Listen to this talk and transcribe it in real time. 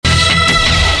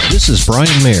This is Brian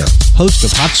Mayer, host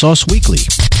of Hot Sauce Weekly,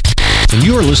 and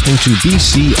you are listening to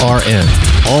BCRN,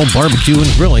 all barbecue and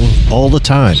grilling all the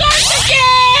time. Let's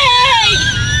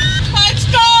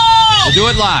go! We'll do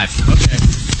it live. Okay.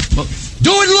 Well,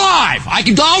 do it live!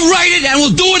 I'll write it and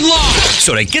we'll do it live!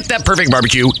 So to get that perfect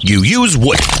barbecue, you use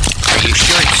wood. Are you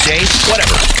sure it's safe?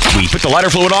 Whatever. We put the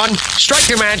lighter fluid on, strike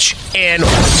your match, and...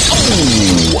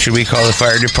 Oh! Should we call the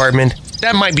fire department?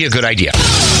 That might be a good idea.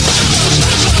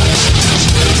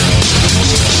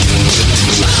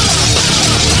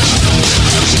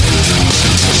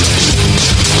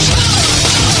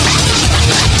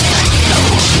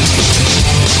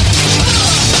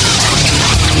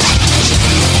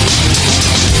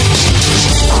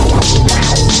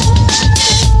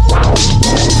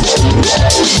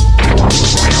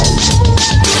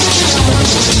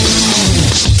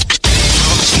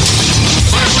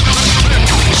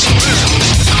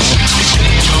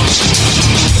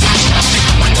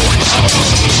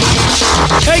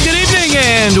 Hey, good evening,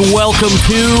 and welcome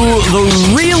to the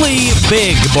really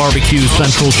big Barbecue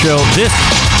Central show. This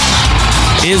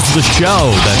is the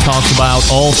show that talks about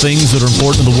all things that are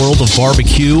important in the world of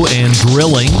barbecue and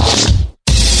grilling.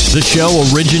 The show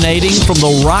originating from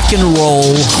the Rock and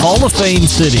Roll Hall of Fame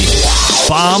city,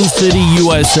 Bomb City,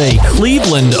 USA,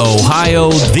 Cleveland,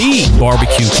 Ohio, the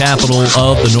barbecue capital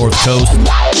of the North Coast.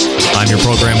 I'm your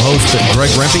program host,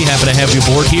 Greg Rempe. Happy to have you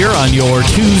aboard here on your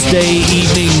Tuesday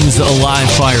evening's live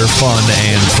fire fun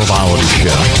and frivolity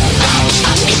show.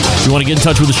 If you want to get in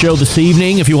touch with the show this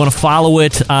evening, if you want to follow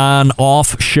it on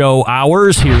off-show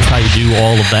hours, here's how you do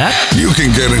all of that. You can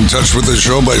get in touch with the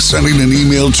show by sending an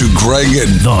email to Greg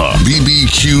at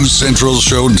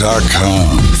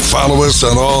bbqcentralshow.com. Follow us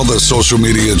on all the social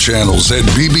media channels at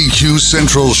BBQ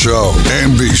Central Show.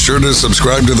 And be sure to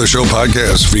subscribe to the show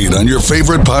podcast feed on your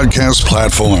favorite podcast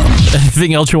platform.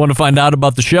 Anything else you want to find out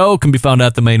about the show can be found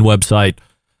at the main website,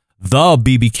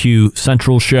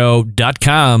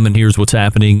 thebbqcentralshow.com. And here's what's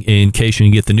happening in case you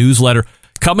can get the newsletter.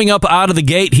 Coming up out of the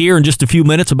gate here in just a few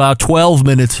minutes, about 12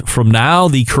 minutes from now,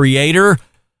 the creator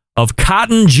of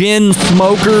Cotton Gin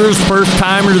Smokers, first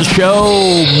timer to the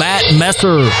show, Matt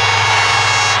Messer,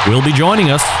 will be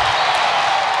joining us.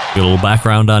 Get a little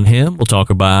background on him. We'll talk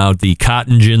about the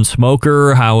Cotton Gin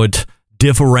Smoker, how it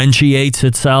differentiates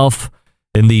itself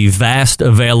in the vast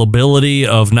availability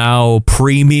of now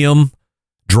premium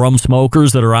drum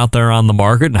smokers that are out there on the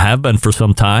market and have been for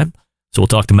some time. So we'll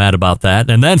talk to Matt about that.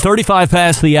 And then 35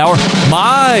 past the hour,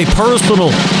 my personal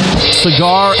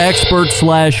cigar expert /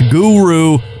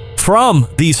 guru from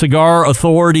the Cigar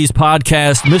Authorities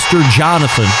podcast, Mr.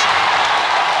 Jonathan.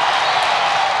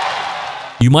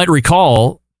 You might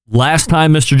recall, last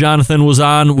time Mr. Jonathan was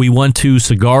on, we went to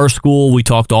cigar school. We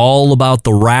talked all about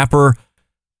the wrapper.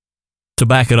 To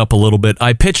back it up a little bit,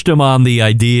 I pitched him on the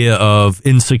idea of,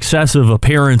 in successive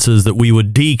appearances, that we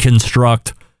would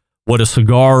deconstruct what a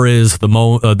cigar is,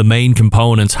 the main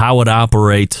components, how it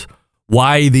operates,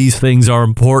 why these things are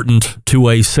important to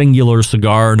a singular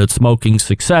cigar and its smoking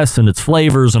success and its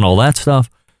flavors and all that stuff.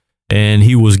 And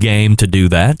he was game to do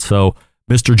that. So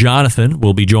Mr. Jonathan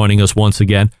will be joining us once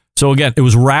again. So again, it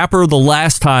was wrapper the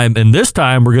last time, and this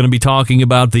time we're going to be talking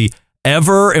about the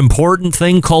ever important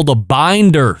thing called a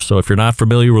binder. So if you're not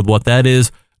familiar with what that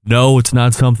is, no, it's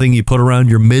not something you put around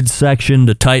your midsection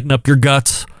to tighten up your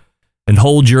guts and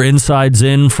hold your insides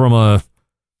in from a...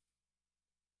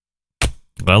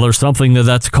 Well, there's something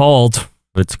that's called.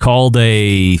 It's called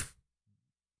a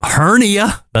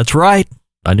hernia. That's right.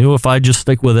 I knew if I just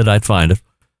stick with it, I'd find it.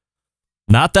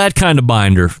 Not that kind of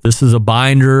binder. This is a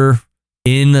binder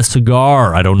in a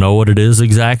cigar. I don't know what it is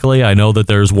exactly. I know that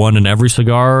there's one in every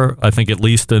cigar. I think at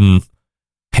least in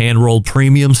hand-rolled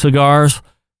premium cigars.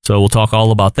 So we'll talk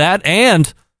all about that.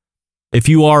 And if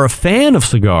you are a fan of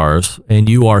cigars and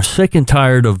you are sick and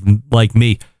tired of, like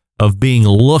me, of being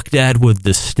looked at with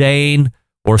disdain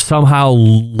or somehow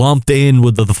lumped in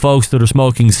with the folks that are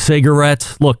smoking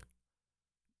cigarettes, look,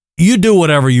 you do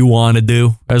whatever you want to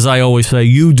do. As I always say,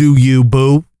 you do you,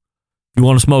 boo. You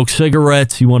want to smoke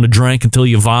cigarettes, you want to drink until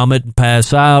you vomit and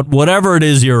pass out, whatever it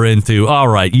is you're into, all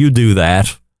right, you do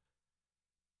that.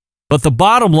 But the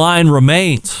bottom line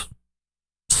remains,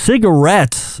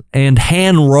 cigarettes and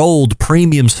hand-rolled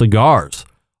premium cigars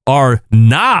are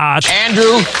not...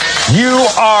 Andrew, you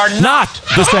are not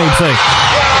the same thing.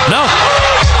 No.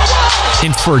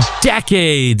 And for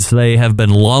decades, they have been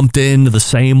lumped into the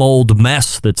same old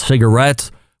mess that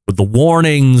cigarettes, with the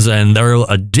warnings and they're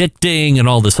addicting and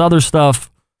all this other stuff.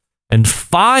 And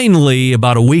finally,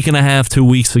 about a week and a half, 2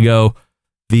 weeks ago,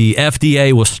 the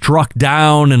FDA was struck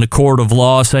down in a court of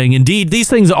law saying, indeed, these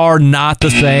things are not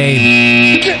the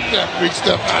same. Get that big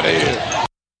stuff out of here.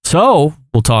 So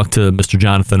We'll talk to Mr.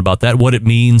 Jonathan about that, what it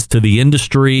means to the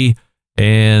industry,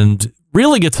 and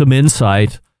really get some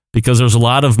insight, because there's a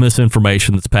lot of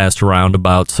misinformation that's passed around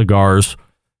about cigars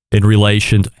in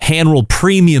relation to hand-rolled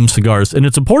premium cigars. And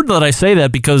it's important that I say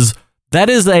that, because that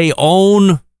is a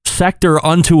own sector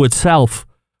unto itself,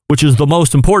 which is the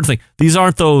most important thing. These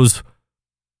aren't those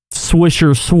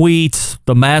Swisher Sweets,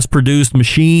 the mass-produced,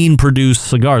 machine-produced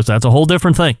cigars. That's a whole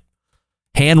different thing.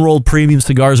 Hand-rolled premium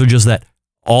cigars are just that.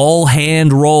 All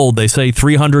hand-rolled. They say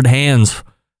 300 hands,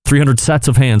 300 sets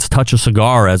of hands touch a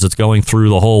cigar as it's going through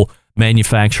the whole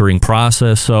manufacturing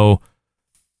process. So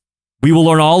we will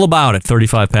learn all about it.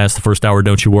 35 past the first hour,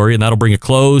 don't you worry. And that'll bring a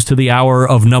close to the hour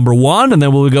of number 1. And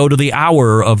then we'll go to the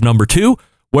hour of number 2,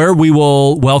 where we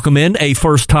will welcome in a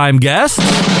first-time guest,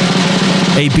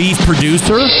 a beef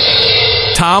producer,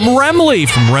 Tom Remley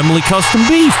from Remley Custom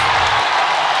Beef.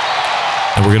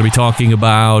 And we're going to be talking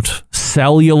about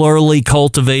cellularly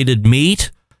cultivated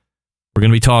meat. We're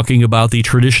going to be talking about the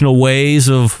traditional ways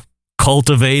of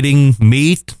cultivating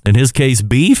meat, in his case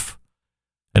beef,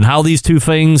 and how these two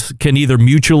things can either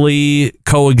mutually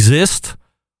coexist,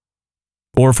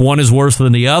 or if one is worse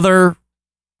than the other,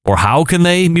 or how can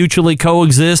they mutually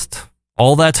coexist,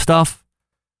 all that stuff.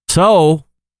 So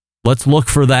let's look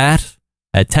for that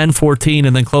at 10:14,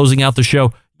 and then closing out the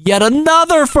show, yet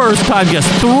another first-time guest,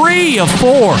 3 of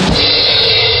 4.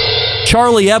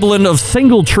 Charlie Eblin of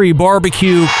Single Tree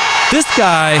Barbecue. This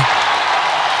guy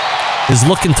is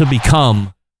looking to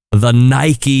become the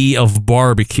Nike of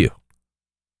barbecue.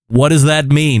 What does that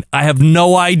mean? I have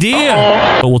no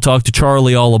idea. But we'll talk to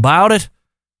Charlie all about it,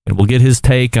 and we'll get his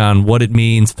take on what it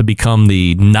means to become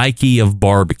the Nike of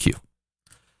barbecue.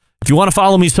 If you want to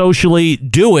follow me socially,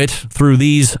 do it through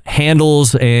these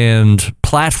handles and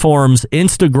platforms: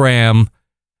 Instagram,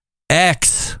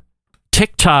 X,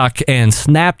 TikTok, and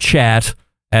Snapchat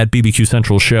at BBQ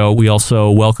Central Show. We also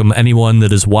welcome anyone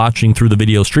that is watching through the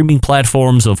video streaming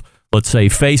platforms of, let's say,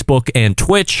 Facebook and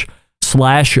Twitch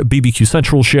 /BBQ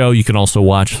Central Show. You can also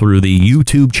watch through the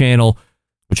YouTube channel,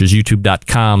 which is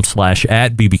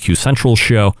youtube.com/@BBQ Central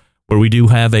Show, where we do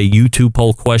have a YouTube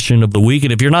poll question of the week.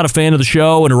 And if you're not a fan of the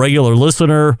show and a regular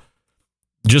listener,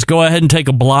 just go ahead and take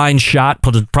a blind shot,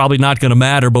 but it's probably not going to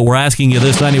matter. But we're asking you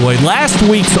this anyway. Last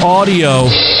week's audio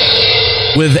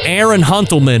with Aaron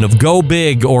Huntelman of Go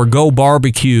Big or Go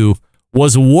Barbecue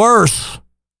was worse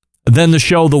than the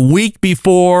show the week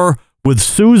before with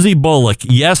Susie Bullock,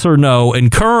 yes or no?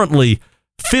 And currently,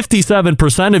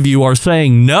 57% of you are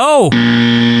saying no.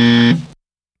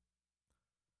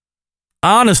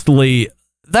 Honestly,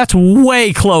 that's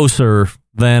way closer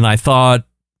than I thought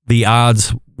the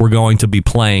odds were going to be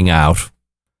playing out.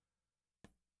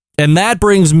 And that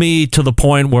brings me to the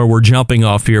point where we're jumping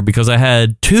off here, because I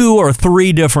had 2 or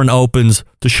 3 different opens.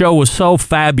 The show was so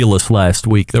fabulous last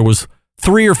week. There was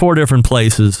 3 or 4 different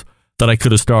places that I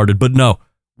could have started. But no,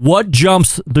 what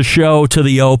jumps the show to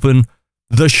the open?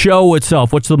 The show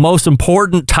itself. What's the most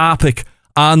important topic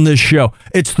on this show?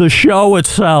 It's the show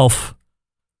itself.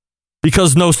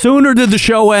 Because no sooner did the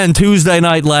show end Tuesday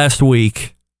night last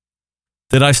week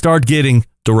did I start getting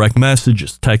direct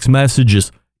messages, text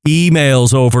messages,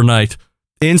 emails overnight,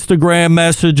 Instagram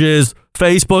messages,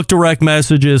 Facebook direct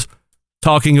messages,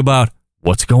 talking about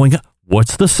what's going on.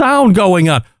 What's the sound going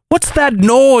on? What's that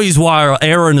noise while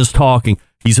Aaron is talking?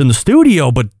 He's in the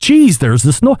studio, but geez, there's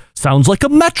this noise. Sounds like a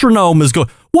metronome is going.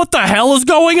 What the hell is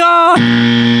going on?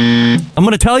 I'm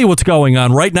going to tell you what's going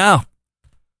on right now.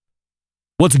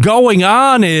 What's going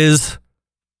on is,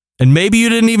 and maybe you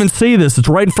didn't even see this, it's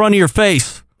right in front of your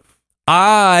face.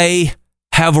 I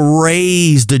have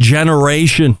raised a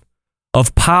generation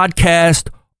of podcast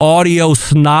audio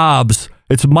snobs.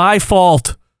 It's my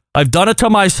fault. I've done it to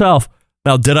myself.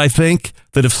 Now, did I think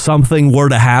that if something were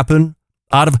to happen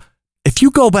if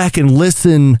you go back and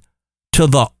listen to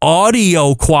the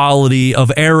audio quality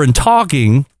of Aaron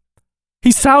talking,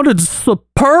 he sounded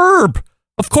superb.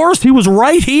 Of course, he was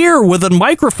right here with a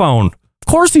microphone. Of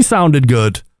course, he sounded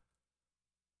good.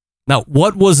 Now,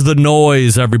 what was the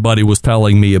noise everybody was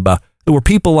telling me about? There were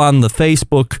people on the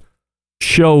Facebook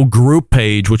show group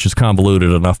page, which is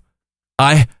convoluted enough.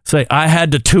 I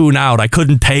had to tune out. I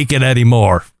couldn't take it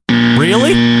anymore.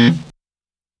 Really?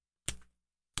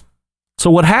 So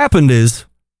what happened is,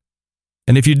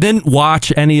 and if you didn't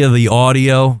watch any of the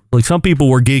audio, like some people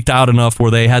were geeked out enough where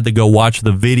they had to go watch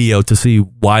the video to see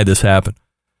why this happened.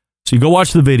 So you go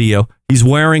watch the video. He's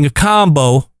wearing a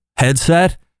combo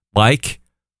headset, mic,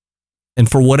 and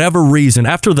for whatever reason,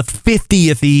 after the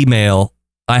 50th email,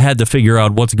 I had to figure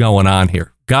out what's going on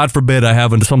here. God forbid I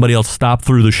have somebody else stop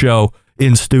through the show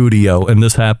in studio and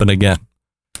this happen again.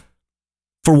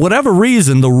 For whatever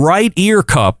reason, the right ear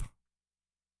cup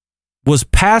was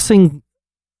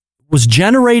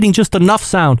generating just enough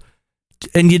sound,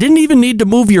 and you didn't even need to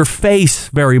move your face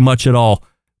very much at all,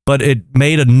 but it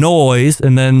made a noise,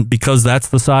 and then because that's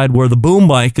the side where the boom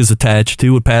mic is attached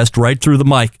to, it passed right through the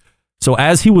mic. So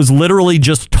as he was literally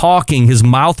just talking, his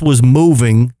mouth was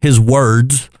moving his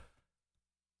words.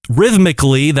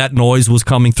 Rhythmically, that noise was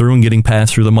coming through and getting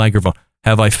passed through the microphone.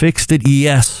 Have I fixed it?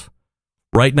 Yes.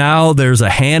 Right now, there's a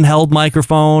handheld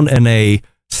microphone and a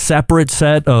separate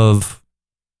set of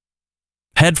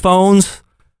headphones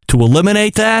to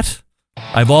eliminate that.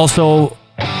 I've also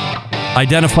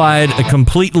identified a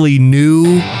completely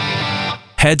new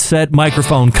headset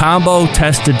microphone combo,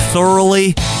 tested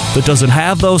thoroughly, that doesn't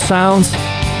have those sounds.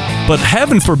 But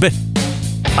heaven forbid,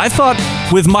 I thought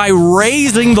with my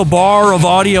raising the bar of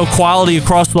audio quality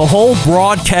across the whole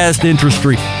broadcast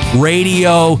industry,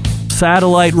 radio,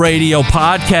 satellite radio,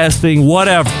 podcasting,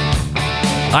 whatever,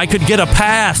 I could get a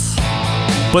pass.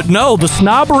 But no, the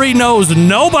snobbery knows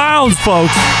no bounds,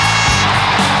 folks.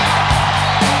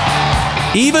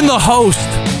 Even the host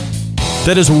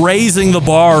that is raising the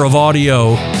bar of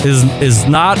audio is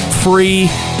not free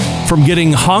from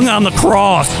getting hung on the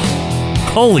cross.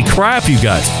 Holy crap, you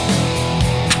guys.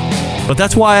 But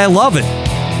that's why I love it.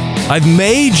 I've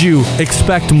made you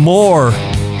expect more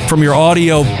from your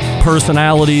audio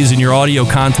personalities and your audio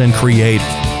content creators.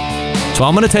 So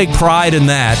I'm going to take pride in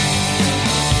that.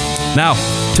 Now,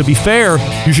 to be fair,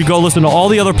 you should go listen to all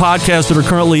the other podcasts that are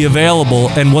currently available,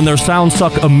 and when their sounds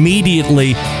suck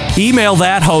immediately, email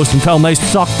that host and tell them they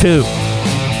suck too.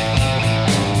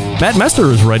 Matt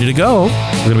Messer is ready to go.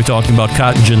 We're going to be talking about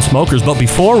cotton gin smokers, but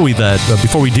before we do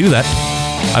that,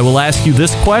 I will ask you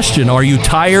this question. Are you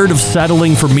tired of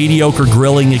settling for mediocre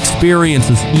grilling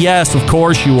experiences? Yes, of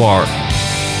course you are.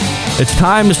 It's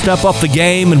time to step up the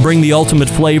game and bring the ultimate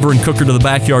flavor and cooker to the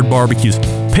backyard barbecues.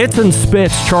 Pits and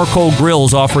Spits Charcoal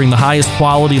Grills, offering the highest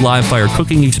quality live fire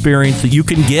cooking experience that you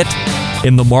can get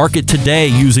in the market today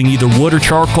using either wood or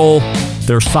charcoal.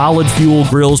 Their solid fuel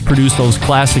grills produce those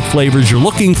classic flavors you're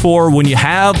looking for when you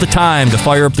have the time to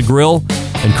fire up the grill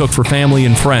and cook for family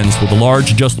and friends. With a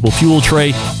large adjustable fuel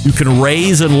tray, you can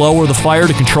raise and lower the fire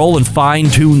to control and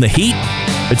fine-tune the heat.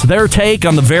 It's their take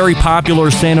on the very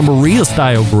popular Santa Maria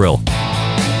style grill.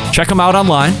 Check them out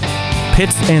online,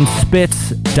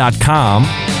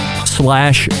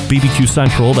 pitsandspits.com/BBQ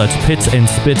Central. That's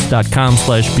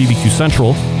pitsandspits.com/BBQ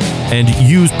Central. And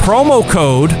use promo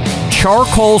code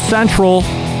Charcoal Central.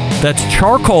 That's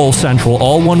Charcoal Central,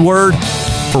 all one word,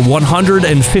 for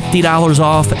 $150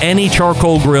 off any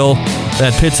charcoal grill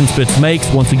that Pits and Spits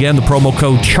makes. Once again, the promo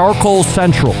code Charcoal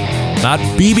Central, not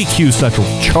BBQ Central,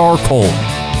 Charcoal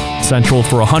Central,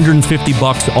 for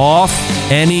 $150 off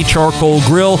any charcoal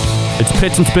grill. It's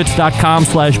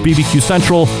pitsandspits.com/BBQ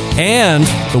Central, and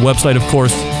the website, of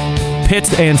course,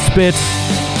 Pits and Spits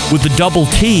with the double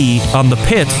T on the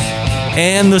Pits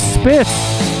and the Spits.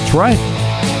 That's right.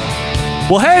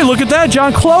 Well, hey, look at that.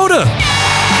 John Clota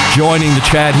joining the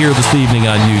chat here this evening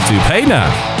on YouTube. Hey, now.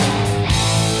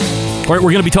 All right,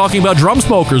 we're going to be talking about drum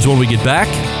smokers when we get back.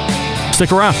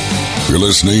 Stick around. You're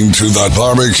listening to the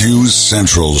Barbecue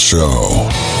Central Show.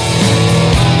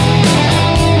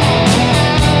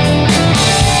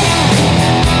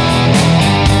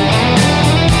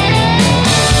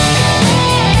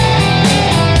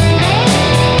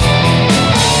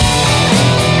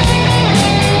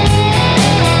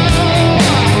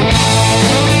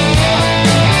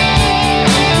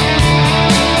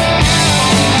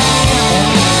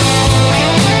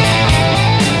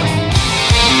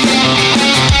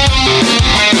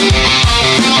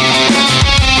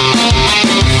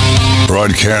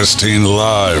 Broadcasting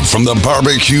live from the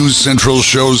Barbecue Central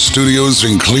Show studios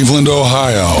in Cleveland,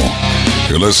 Ohio.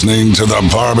 You're listening to the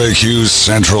Barbecue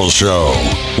Central Show.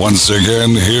 Once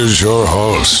again, here's your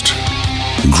host,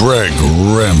 Greg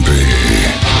Rempe.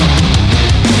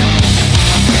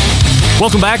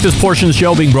 Welcome back. This portion of the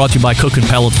show being brought to you by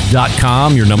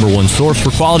cookinpellets.com, your number one source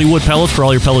for quality wood pellets for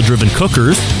all your pellet-driven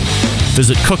cookers.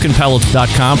 Visit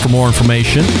cookinpellets.com for more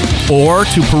information or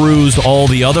to peruse all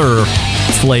the other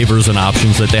flavors and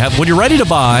options that they have. When you're ready to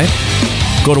buy,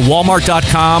 go to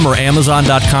walmart.com or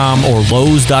amazon.com or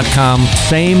lowes.com.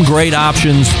 Same great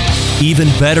options, even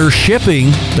better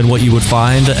shipping than what you would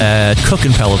find at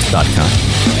cookinpellets.com.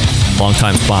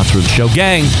 Longtime sponsor of the show.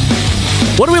 Gang,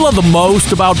 what do we love the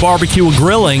most about barbecue and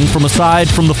grilling aside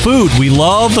from the food? We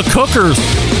love the cookers.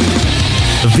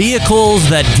 The vehicles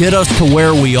that get us to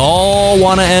where we all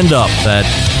want to end up, that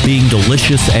being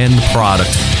delicious end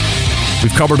products.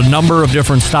 We've covered a number of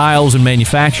different styles and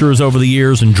manufacturers over the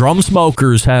years, and drum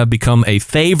smokers have become a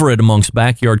favorite amongst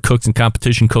backyard cooks and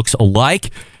competition cooks alike.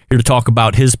 Here to talk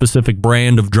about his specific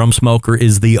brand of drum smoker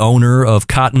is the owner of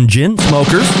Cotton Gin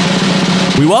Smokers.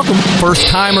 We welcome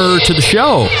first-timer to the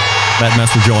show, Matt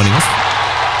Messer, joining us.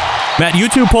 Matt,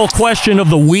 YouTube poll question of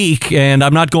the week, and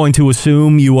I'm not going to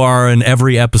assume you are an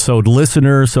every episode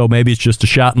listener, so maybe it's just a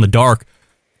shot in the dark.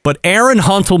 But Aaron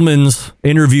Huntelman's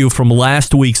interview from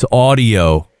last week's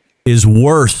audio is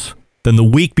worse than the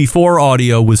week before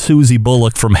audio with Susie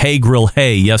Bullock from Hey Grill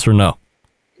Hey, yes or no?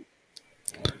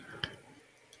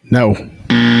 No.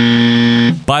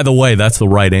 By the way, that's the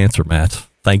right answer, Matt.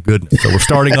 Thank goodness. So we're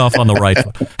starting off on the right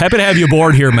foot. Happy to have you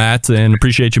aboard here, Matt, and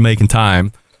appreciate you making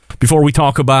time. Before we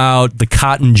talk about the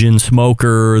Cotton Gin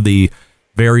Smoker, the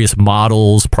various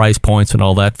models, price points, and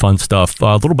all that fun stuff,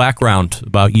 a little background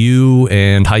about you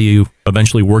and how you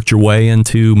eventually worked your way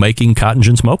into making Cotton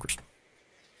Gin Smokers.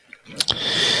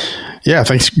 Yeah,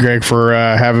 thanks, Greg, for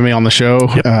having me on the show.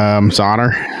 Yep. It's an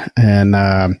honor. And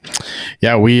I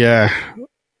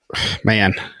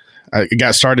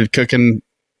got started cooking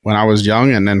when I was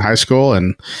young and in high school,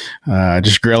 and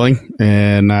just grilling.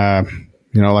 And,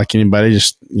 like anybody,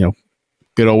 just,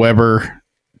 good old Weber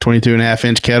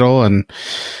 22.5-inch kettle. And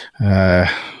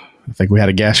I think we had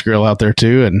a gas grill out there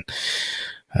too. And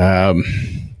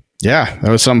that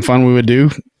was something fun we would do.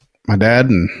 My dad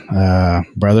and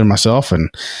brother and myself. And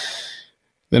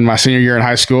then my senior year in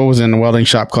high school was in the welding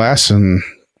shop class, and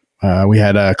we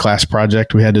had a class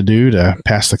project we had to do to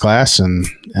pass the class. And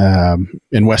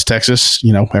in West Texas,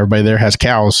 everybody there has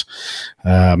cows.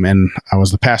 And I was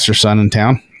the pastor's son in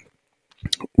town.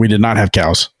 We did not have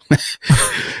cows.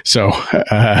 So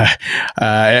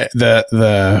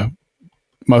the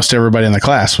most everybody in the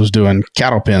class was doing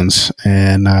cattle pens.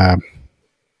 And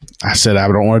I said, I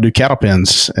don't want to do cattle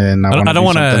pens. And I don't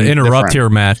want to interrupt here,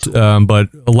 Matt, but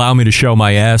allow me to show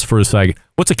my ass for a second.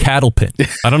 What's a cattle pen?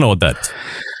 I don't know what that is.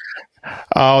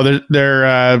 Oh,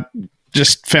 they're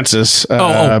just fences.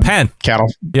 Pen. Cattle.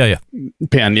 Yeah.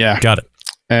 Pen, yeah. Got it.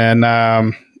 And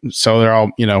so they're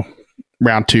all,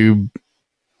 round tube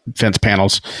fence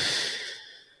panels.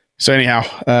 So anyhow,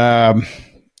 a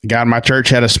guy in my church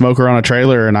had a smoker on a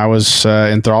trailer, and I was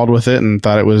enthralled with it and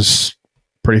thought it was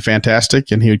pretty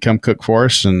fantastic, and he would come cook for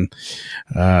us. And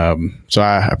so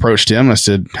I approached him. I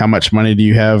said, how much money do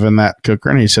you have in that cooker?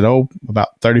 And he said,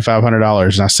 about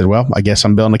 $3,500. And I said, well, I guess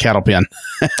I'm building a cattle pen.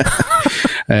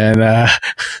 And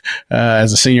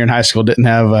as a senior in high school, didn't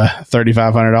have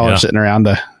 $3,500 sitting around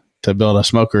to build a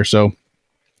smoker. So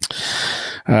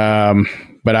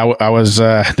but I was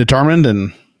determined,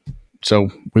 and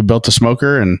so we built a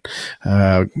smoker and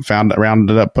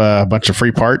rounded up a bunch of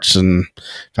free parts and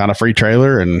found a free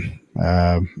trailer and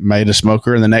made a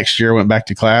smoker. And the next year went back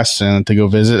to class and to go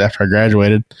visit after I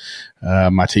graduated.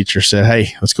 My teacher said,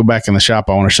 hey, let's go back in the shop.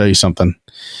 I want to show you something.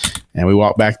 And we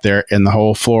walked back there, and the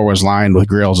whole floor was lined with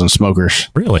grills and smokers.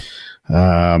 Really?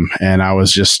 And I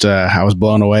was just, I was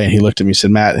blown away. And he looked at me and said,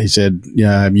 Matt, he said,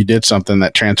 you did something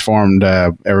that transformed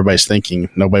everybody's thinking.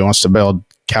 Nobody wants to build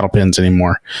cattle pens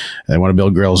anymore. They want to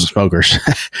build grills and smokers.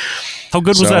 How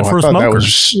good was that for a smoker?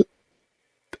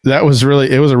 It was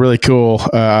a really cool.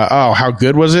 How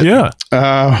good was it? Yeah.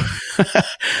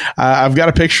 I've got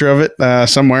a picture of it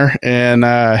somewhere, and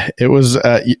it was,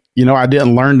 I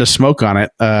didn't learn to smoke on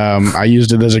it. I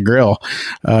used it as a grill.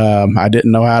 I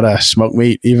didn't know how to smoke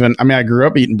meat. I grew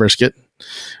up eating brisket,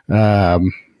 but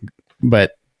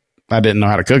I didn't know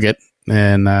how to cook it.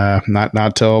 And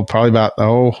not till probably about,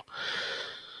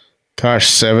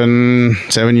 7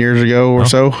 years ago or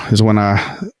so is when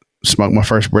I smoked my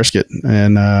first brisket.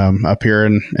 And up here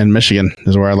in Michigan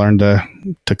is where I learned to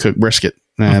cook brisket.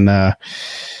 And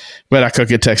but I cook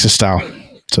it Texas style,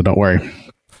 so don't worry.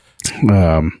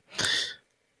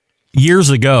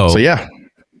 Years ago,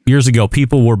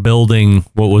 people were building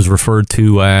what was referred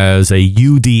to as a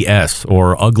UDS,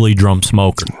 or ugly drum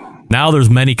smoker. Now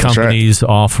there's many companies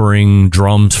offering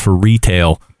drums for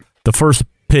retail. The first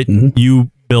pit you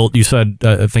built, you said,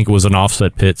 I think it was an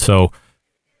offset pit. So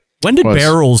when did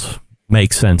barrels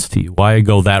make sense to you? Why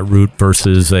go that route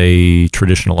versus a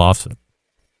traditional offset?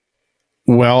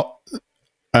 Well,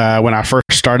 when I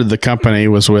first started the company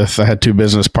I had two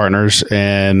business partners,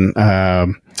 and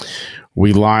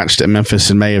we launched at Memphis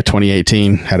in May of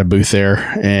 2018, had a booth there.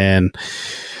 And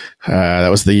that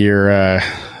was the year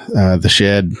the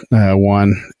Shed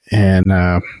won. And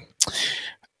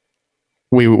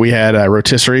we had a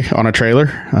rotisserie on a trailer,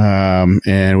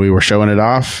 and we were showing it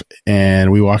off, and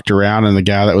we walked around, and the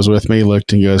guy that was with me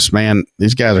looked and goes, man,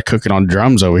 these guys are cooking on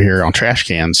drums over here on trash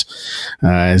cans.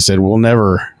 I said, we'll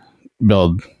never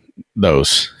build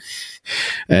those.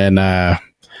 And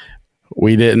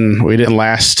we didn't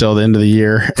last till the end of the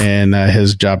year, and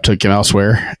his job took him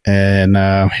elsewhere, and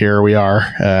here we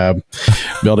are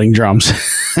building drums.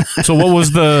 So what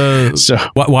was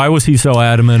why was he so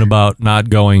adamant about not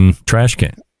going trash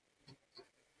can?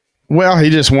 Well, he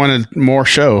just wanted more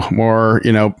show, more,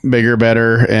 bigger,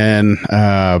 better, and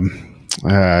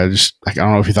just I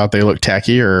don't know if he thought they looked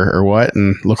tacky or what,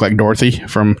 and looked like Dorothy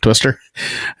from Twister,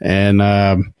 and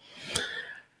I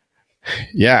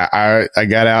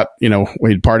got out,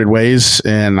 we'd parted ways,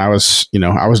 and I was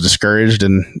discouraged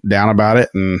and down about it.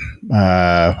 And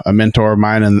a mentor of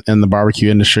mine in the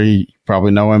barbecue industry, you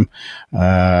probably know him,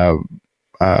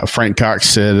 Frank Cox,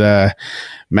 said,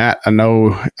 Matt, I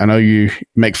know you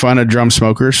make fun of drum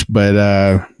smokers, but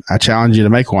I challenge you to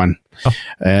make one. Oh.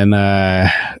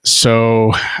 And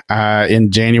so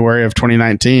in January of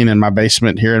 2019, in my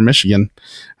basement here in Michigan,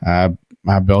 I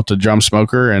built a drum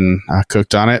smoker, and I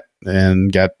cooked on it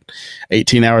and got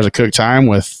 18 hours of cook time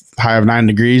with high of 9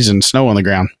 degrees and snow on the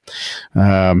ground.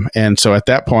 And so at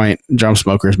that point, drum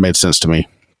smokers made sense to me.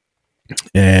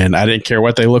 And I didn't care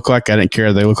what they look like. I didn't care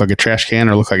if they look like a trash can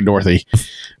or look like Dorothy.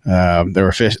 They're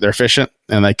efficient,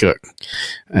 and they cook.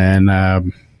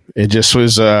 And it just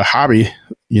was a hobby,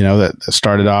 that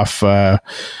started off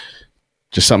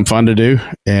just something fun to do,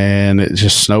 and it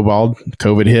just snowballed.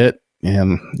 COVID hit,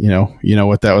 and you know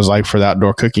what that was like for the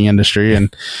outdoor cooking industry,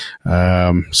 and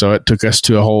so it took us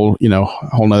to a whole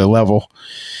nother level.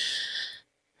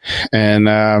 And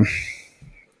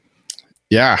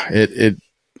it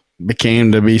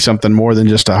became to be something more than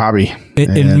just a hobby.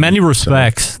 In many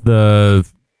respects, the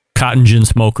cotton gin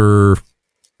smoker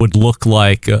would look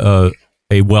like a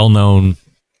well-known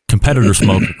competitor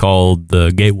smoker called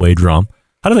the Gateway Drum.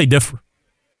 How do they differ?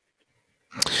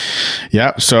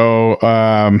 Yeah, so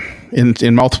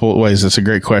in multiple ways, that's a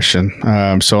great question.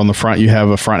 So on the front, you have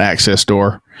a front access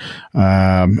door,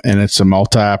 and it's a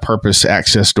multi-purpose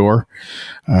access door.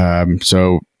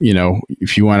 So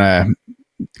if you want to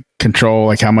control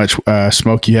like how much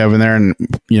smoke you have in there, and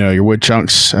your wood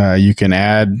chunks, you can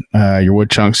add your wood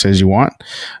chunks as you want.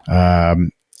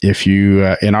 If you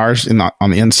in ours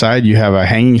on the inside, you have a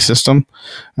hanging system,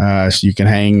 so you can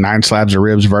hang 9 slabs of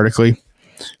ribs vertically.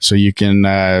 So you can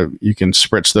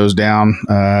spritz those down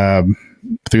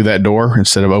through that door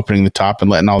instead of opening the top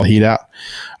and letting all the heat out.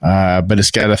 But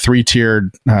it's got a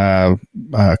 3-tiered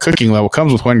cooking level.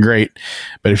 Comes with 1 grate,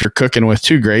 but if you're cooking with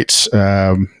 2 grates,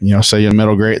 say a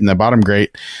middle grate and the bottom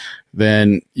grate,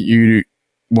 then you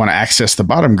want to access the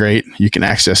bottom grate, you can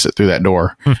access it through that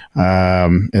door,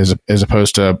 as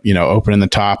opposed to opening the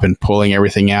top and pulling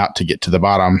everything out to get to the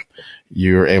bottom.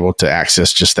 You're able to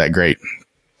access just that grate.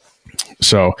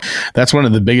 So that's one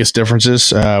of the biggest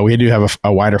differences. We do have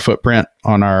a wider footprint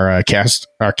on our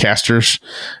casters,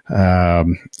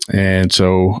 and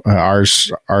so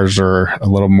ours are a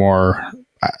little more.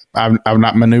 I've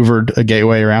not maneuvered a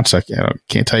Gateway around, so I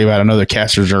can't tell you about another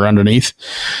casters are underneath,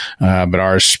 but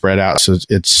ours spread out, so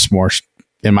it's more,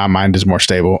 in my mind, is more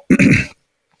stable.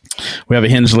 We have a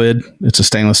hinge lid. It's a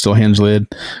stainless steel hinge lid.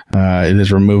 It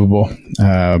is removable.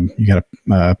 You got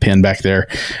a pin back there,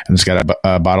 and it's got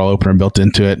a bottle opener built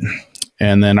into it.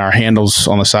 And then our handles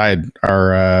on the side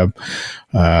are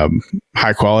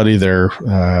high quality. They're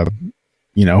got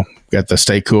the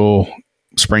Stay Cool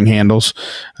spring handles.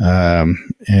 But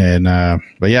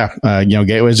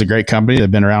Gateway is a great company. They've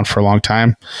been around for a long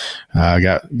time.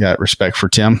 Got respect for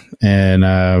Tim and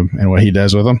what he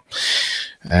does with them.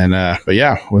 And,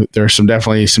 there's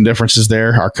definitely some differences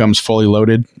there. Our comes fully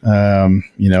loaded, so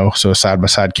a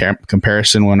side-by-side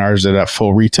comparison, when ours is at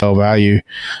full retail value,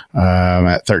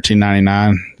 at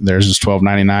 $13.99, theirs is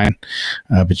 $12.99.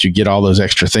 But you get all those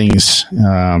extra things.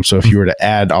 So if you were to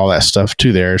add all that stuff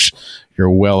to theirs,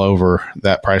 you're well over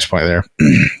that price point there.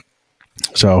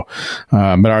 So,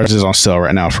 but ours is on sale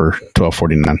right now for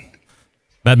 $12.49.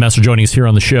 Matt Messer joining us here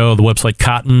on the show. The website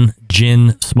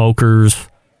cottonginsmokers.com.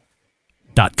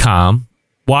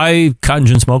 Why Cotton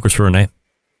Gin Smokers for a name?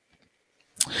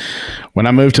 When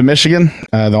I moved to Michigan,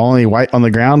 the only white on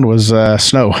the ground was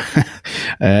snow.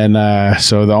 And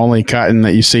so the only cotton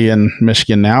that you see in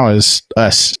Michigan now is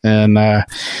us. And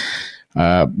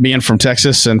being from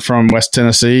Texas and from West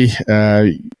Tennessee,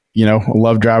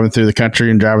 love driving through the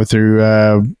country and driving through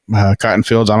cotton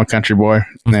fields. I'm a country boy,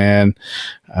 and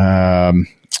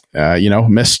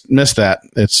miss that.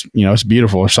 It's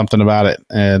beautiful. There's something about it.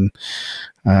 And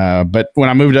but when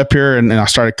I moved up here and I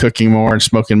started cooking more and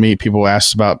smoking meat, people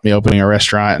asked about me opening a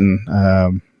restaurant,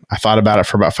 and I thought about it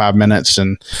for about 5 minutes.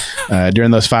 And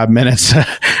during those 5 minutes,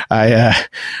 I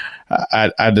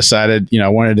decided, I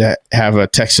wanted to have a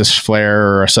Texas flair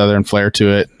or a Southern flair to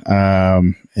it.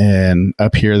 And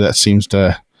up here, that seems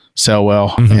to sell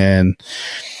well. And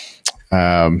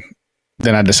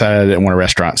then I decided I didn't want a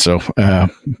restaurant. So,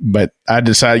 but I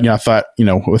decided, I thought,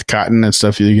 with cotton and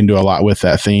stuff, you can do a lot with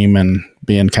that theme and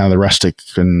being kind of the rustic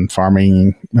and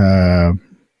farming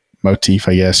motif,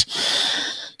 I guess.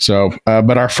 So,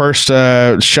 but our first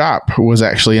shop was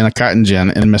actually in a cotton gin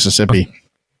in Mississippi.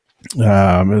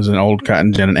 It was an old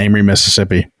cotton gin in Amory,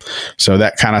 Mississippi. So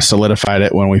that kind of solidified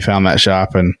it when we found that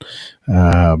shop. And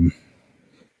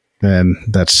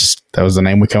that was the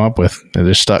name we come up with. It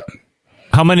just stuck.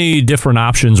 How many different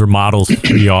options or models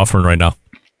are you offering right now?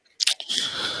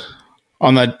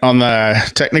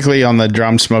 Technically on the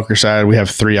drum smoker side, we have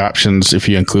 3 options if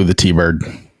you include the T-Bird.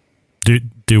 Do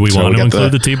we want to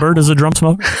include the T-Bird as a drum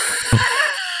smoker?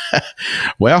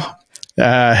 Well,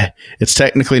 it's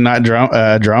technically not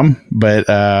drum, but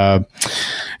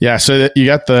yeah. So you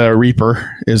got the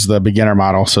Reaper is the beginner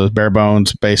model, so it's bare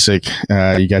bones, basic.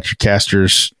 You got your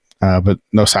casters. But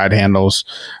no side handles,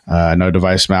 no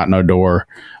device mount, no door.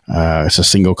 It's a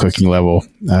single cooking level.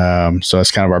 So that's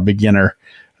kind of our beginner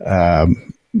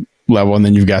level. And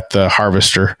then you've got the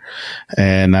Harvester,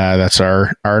 and that's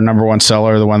our number one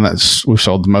seller, the one we've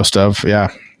sold the most of.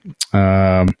 Yeah.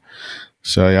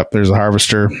 So, yep, there's the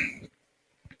Harvester.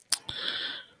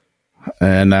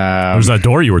 And there's that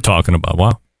door you were talking about.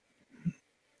 Wow.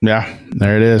 Yeah,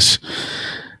 there it is.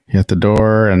 You got the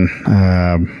door, and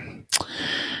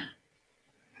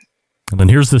then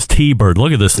here's this T-Bird.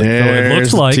 Look at this thing. So it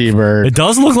looks like T-Bird. It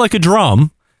does look like a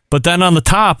drum, but then on the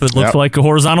top it looks like a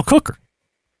horizontal cooker.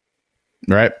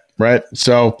 Right.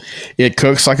 So it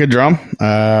cooks like a drum.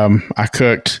 I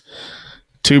cooked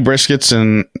 2 briskets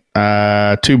and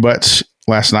 2 butts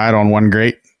last night on one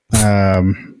grate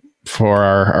for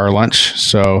our lunch.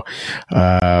 So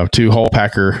 2 whole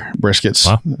packer briskets.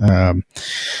 Wow.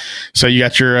 So you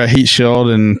got your heat shield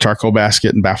and charcoal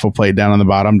basket and baffle plate down on the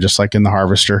bottom, just like in the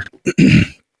Harvester.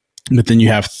 But then you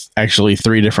have actually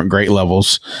 3 different grate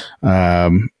levels.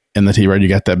 In the T-Bird, you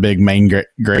got that big main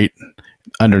grate.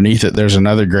 Underneath it, there's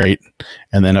another grate.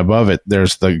 And then above it,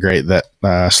 there's the grate that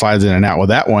slides in and out. With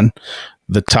that one,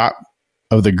 the top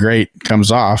of the grate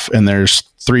comes off, and there's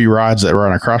 3 rods that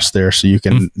run across there. So you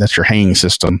can, that's your hanging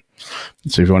system.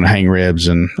 So if you want to hang ribs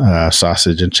and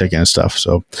sausage and chicken and stuff.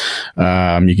 So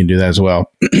you can do that as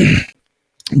well.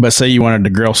 But say you wanted to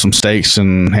grill some steaks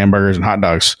and hamburgers and hot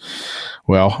dogs.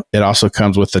 Well, it also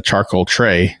comes with the charcoal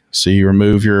tray. So you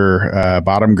remove your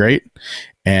bottom grate,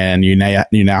 and you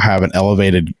now have an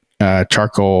elevated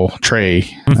charcoal tray,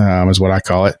 is what I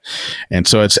call it. And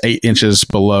so it's 8 inches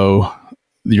below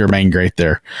your main grate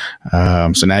there.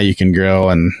 So now you can grill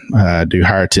and do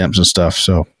higher temps and stuff.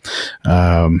 So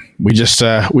we just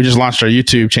launched our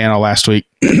YouTube channel last week,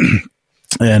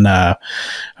 and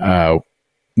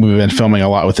we've been filming a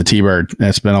lot with the T-Bird.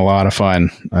 It's been a lot of fun.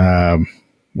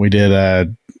 We did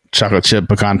a chocolate chip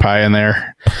pecan pie in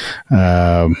there.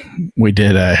 We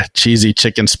did a cheesy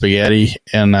chicken spaghetti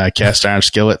in a cast iron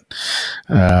skillet.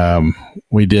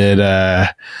 We did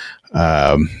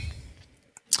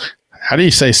how do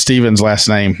you say Steven's last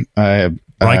name?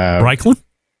 Reichland?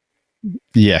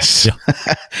 Yes. Yeah.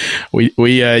 we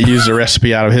used a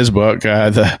recipe out of his book.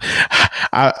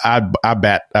 I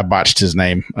botched his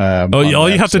name. All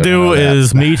you have to do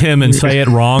is meet him and say it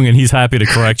wrong, and he's happy to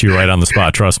correct you right on the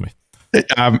spot. Trust me.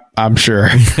 I'm sure.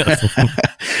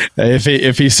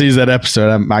 If he sees that episode,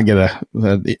 I might get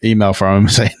an email from him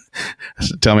saying,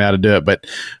 tell me how to do it. But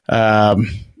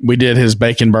we did his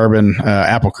bacon bourbon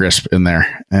apple crisp in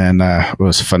there, and it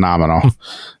was phenomenal.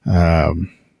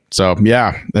 So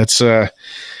yeah, that's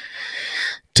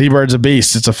T-Bird's a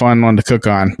beast. It's a fun one to cook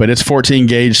on, but it's 14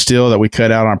 gauge steel that we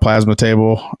cut out on a plasma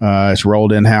table. It's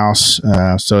rolled in house.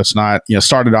 So it's not,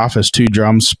 started off as 2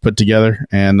 drums put together,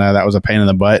 and that was a pain in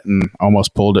the butt and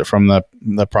almost pulled it from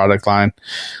the product line.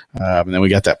 And then we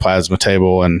got that plasma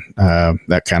table, and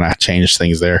that kind of changed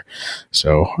things there.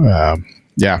 So,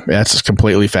 yeah, that's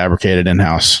completely fabricated in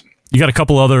house. You got a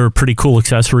couple other pretty cool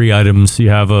accessory items. You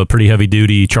have a pretty heavy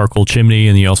duty charcoal chimney,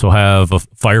 and you also have a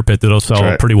fire pit that'll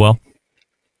sell pretty well.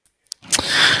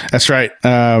 That's right.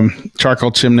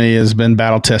 Charcoal chimney has been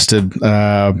battle tested.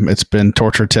 It's been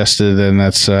torture tested, and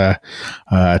that's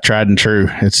tried and true.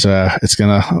 It's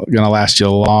gonna last you a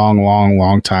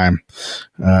long time.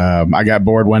 I got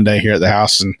bored one day here at the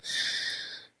house, and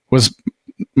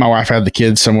my wife had the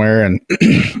kids somewhere, and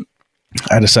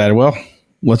I decided, well,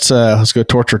 let's go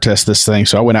torture test this thing.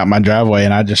 So I went out my driveway,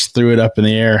 and I just threw it up in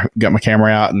the air, got my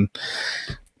camera out, and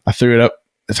I threw it up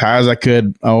as high as I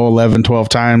could, 11, 12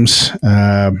 times,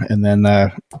 and then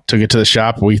took it to the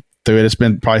shop. We through it. It's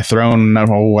been probably thrown,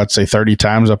 I'd say 30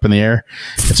 times up in the air.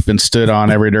 It's been stood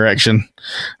on every direction.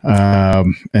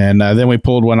 And then we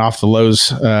pulled one off the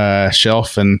Lowe's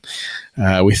shelf, and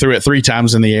we threw it 3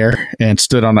 times in the air and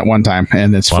stood on it 1 time,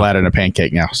 and it's flat in a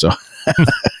pancake now. So,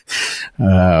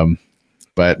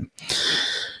 but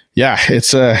yeah,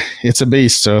 it's a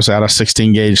beast. So it's out of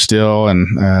 16 gauge still,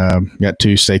 and got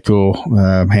 2 Stay Cool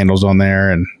handles on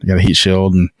there, and got a heat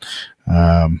shield, and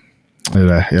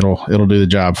it'll do the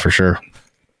job for sure.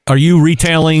 Are you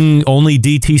retailing only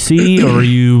DTC, or are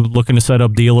you looking to set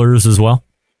up dealers as well?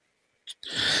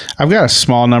 I've got a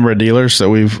small number of dealers that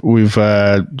we've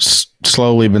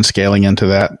slowly been scaling into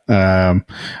that.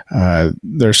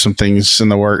 There's some things in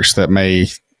the works that may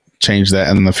change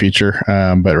that in the future,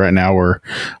 but right now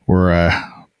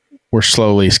we're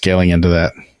slowly scaling into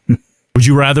that. Would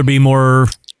you rather be more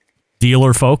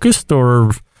dealer focused,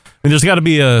 or there's got to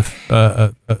be a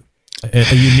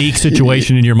unique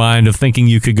situation in your mind of thinking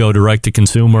you could go direct to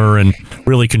consumer and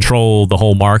really control the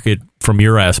whole market from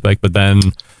your aspect, but then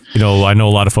I know a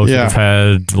lot of folks that have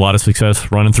had a lot of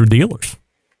success running through dealers.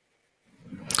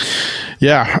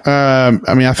 Yeah.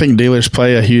 I think dealers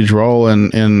play a huge role in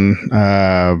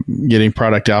getting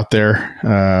product out there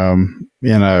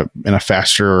in a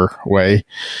faster way.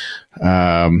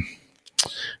 And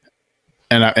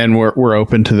we're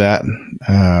open to that.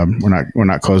 We're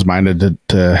not closed-minded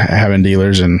to having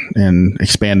dealers and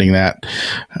expanding that.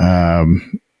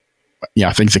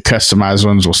 I think the customized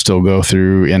ones will still go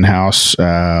through in-house.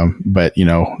 But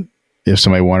if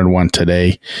somebody wanted one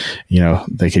today,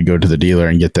 they could go to the dealer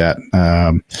and get that.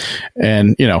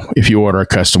 And if you order a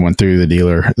custom one through the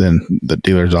dealer, then the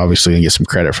dealer's obviously gonna get some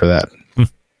credit for that.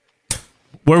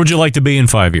 Where would you like to be in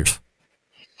 5 years?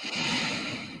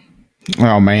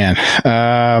 Oh man.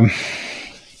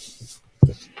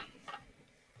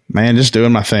 Just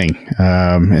doing my thing,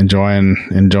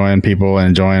 enjoying people, and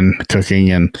enjoying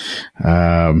cooking. And,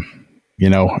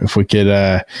 if we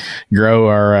could,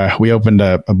 grow we opened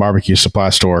a barbecue supply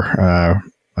store,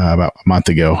 about a month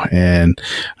ago, and,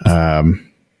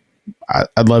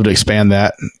 I'd love to expand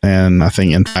that. And I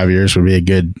think in 5 years would be a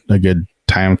good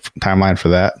timeline for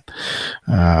that,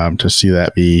 to see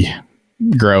that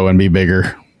grow and be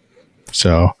bigger.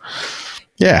 So,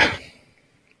 yeah.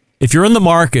 If you're in the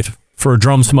market for a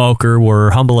drum smoker,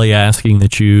 we're humbly asking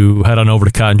that you head on over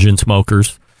to Cotton Gin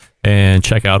Smokers and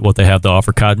check out what they have to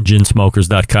offer.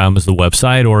 CottonGinSmokers.com is the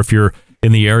website. Or if you're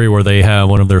in the area where they have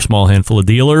one of their small handful of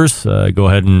dealers, go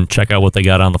ahead and check out what they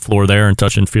got on the floor there and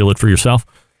touch and feel it for yourself.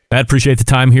 Matt, appreciate the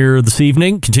time here this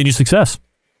evening. Continue success.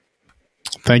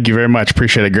 Thank you very much.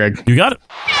 Appreciate it, Greg. You got it.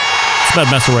 It's Matt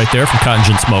Messer right there from Cotton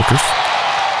Gin Smokers.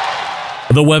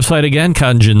 The website again,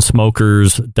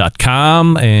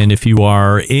 cottonginsmokers.com. And if you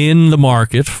are in the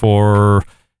market for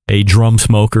a drum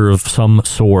smoker of some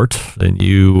sort, and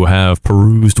you have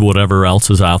perused whatever else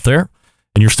is out there,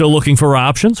 and you're still looking for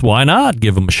options, why not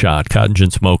give them a shot?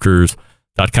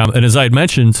 Cottonginsmokers.com. And as I had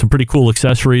mentioned, some pretty cool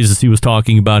accessories as he was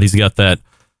talking about. He's got that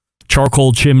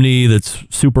charcoal chimney that's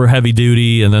super heavy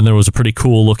duty, and then there was a pretty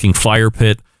cool looking fire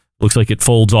pit. Looks like it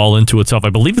folds all into itself.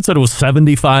 I believe it said it was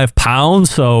 75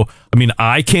 pounds. So,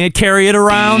 I can't carry it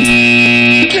around.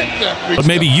 But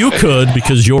maybe you could,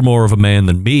 because you're more of a man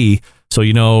than me. So,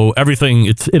 everything,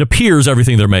 it appears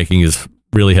everything they're making is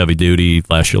really heavy duty,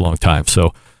 lasts you a long time.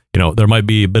 So, there might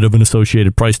be a bit of an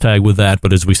associated price tag with that.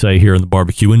 But as we say here in the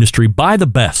barbecue industry, buy the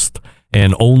best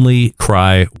and only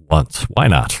cry once. Why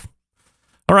not?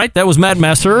 All right, that was Matt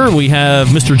Messer. We have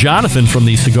Mr. Jonathan from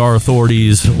the Cigar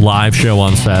Authority's live show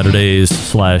on Saturdays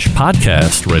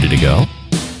 /podcast ready to go.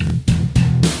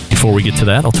 Before we get to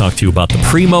that, I'll talk to you about the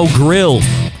Primo Grill.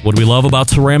 What do we love about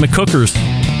ceramic cookers?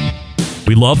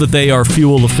 We love that they are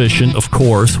fuel efficient, of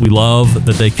course. We love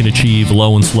that they can achieve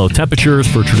low and slow temperatures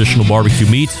for traditional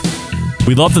barbecue meats.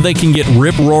 We love that they can get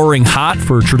rip-roaring hot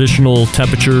for traditional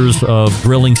temperatures of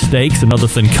grilling steaks and other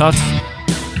thin cuts.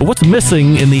 But what's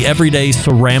missing in the everyday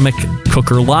ceramic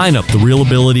cooker lineup? The real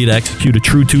ability to execute a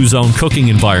true two-zone cooking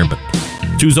environment.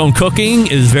 Two-zone cooking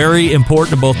is very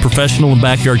important to both professional and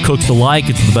backyard cooks alike.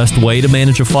 It's the best way to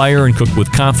manage a fire and cook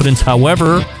with confidence.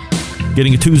 However,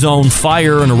 getting a two-zone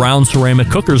fire in a round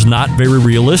ceramic cooker is not very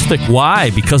realistic.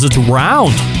 Why? Because it's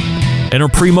round. Enter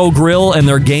Primo Grill and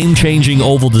their game-changing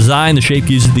oval design. The shape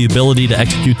gives you the ability to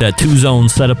execute that two-zone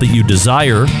setup that you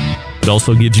desire. It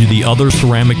also gives you the other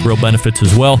ceramic grill benefits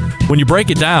as well. When you break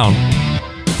it down,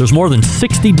 there's more than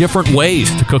 60 different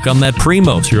ways to cook on that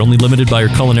Primo, so you're only limited by your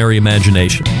culinary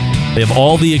imagination. They have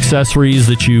all the accessories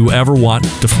that you ever want.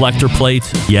 Deflector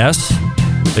plates, yes.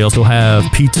 They also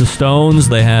have pizza stones.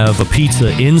 They have a pizza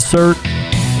insert.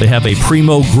 They have a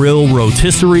Primo Grill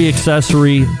rotisserie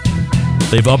accessory.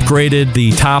 They've upgraded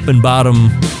the top and bottom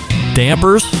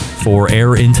dampers for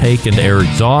air intake and air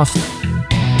exhaust,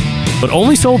 but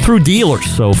only sold through dealers.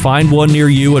 So find one near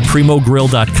you at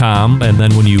primogrill.com, and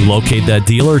then when you locate that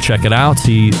dealer, check it out,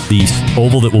 see the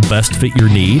oval that will best fit your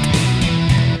need.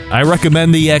 I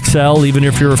recommend the XL, even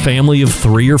if you're a family of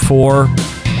 3 or 4.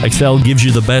 XL gives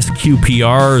you the best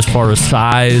QPR as far as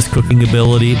size, cooking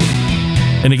ability.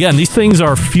 And again, these things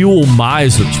are fuel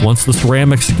misers. Once the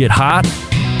ceramics get hot,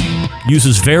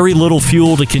 uses very little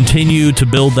fuel to continue to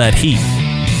build that heat.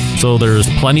 So there's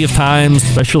plenty of times,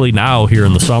 especially now here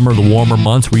in the summer, the warmer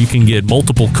months, where you can get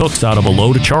multiple cooks out of a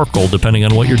load of charcoal, depending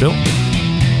on what you're doing.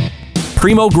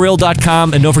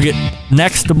 PrimoGrill.com, and don't forget,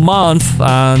 next month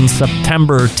on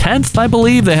September 10th, I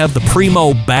believe, they have the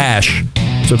Primo Bash.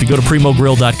 So if you go to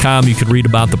PrimoGrill.com, you can read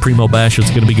about the Primo Bash that's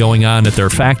going to be going on at their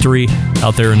factory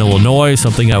out there in Illinois,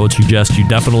 something I would suggest you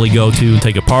definitely go to and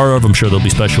take a part of. I'm sure there'll be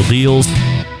special deals.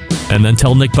 And then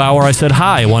tell Nick Bauer I said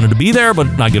hi. I wanted to be there,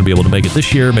 but not going to be able to make it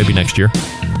this year, maybe next year.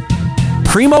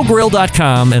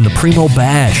 PrimoGrill.com and the Primo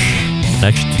Bash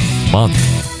next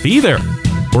month. Be there.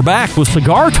 We're back with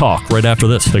Cigar Talk right after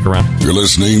this. Stick around. You're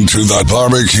listening to the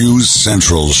Barbecue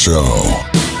Central Show.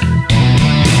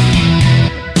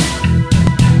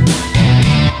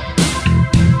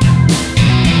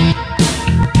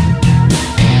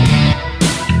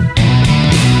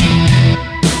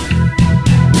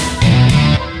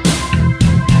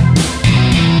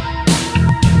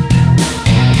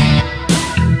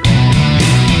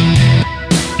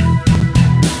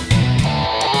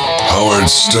 Howard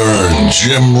Stern,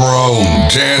 Jim Rome,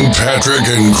 Dan Patrick,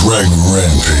 and Greg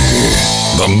Rempe.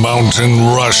 The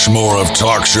Mountain Rushmore of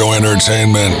talk show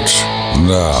entertainment.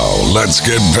 Now, let's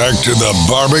get back to the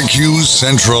Barbecue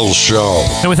Central Show.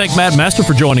 And we thank Matt Master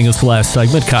for joining us last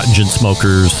segment.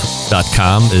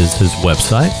 CottonGinsmokers.com is his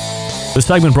website. This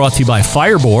segment brought to you by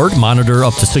Fireboard. Monitor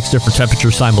up to 6 different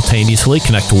temperatures simultaneously.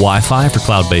 Connect to Wi-Fi for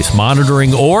cloud-based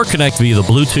monitoring, or connect via the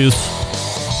Bluetooth.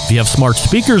 If you have smart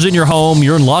speakers in your home,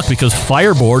 you're in luck because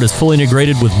Fireboard is fully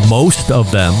integrated with most of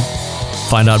them.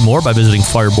 Find out more by visiting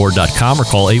fireboard.com or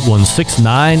call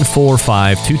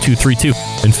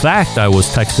 816-945-2232. In fact, I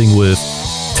was texting with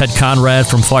Ted Conrad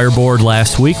from Fireboard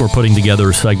last week. We're putting together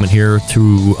a segment here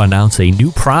to announce a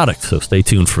new product, so stay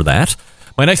tuned for that.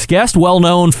 My next guest,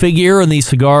 well-known figure in the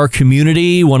cigar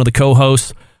community, one of the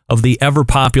co-hosts of the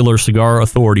ever-popular Cigar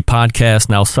Authority podcast,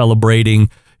 now celebrating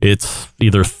its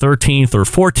either 13th or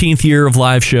 14th year of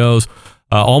live shows,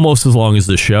 almost as long as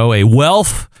this show. A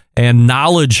wealth and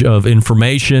knowledge of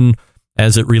information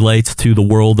as it relates to the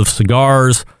world of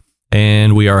cigars.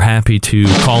 And we are happy to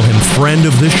call him friend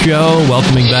of this show.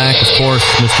 Welcoming back, of course,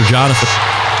 Mr. Jonathan.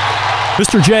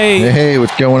 Mr. J. Hey,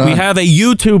 what's going on? We have a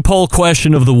YouTube poll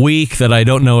question of the week that I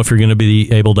don't know if you're going to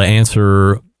be able to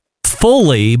answer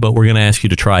fully, but we're going to ask you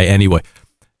to try anyway.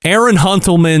 Aaron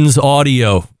Huntelman's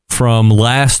audio from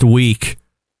last week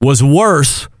was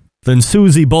worse than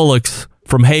Susie Bullock's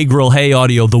from Hey Grill Hey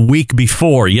audio the week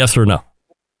before. Yes or no?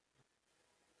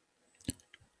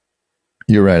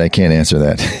 You're right. I can't answer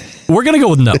that. We're going to go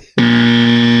with no.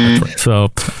 That's right. So,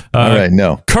 all right,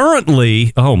 no.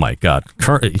 Currently, oh my God,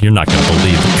 you're not going to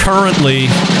believe it. Currently,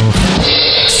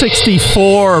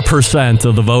 64%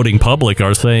 of the voting public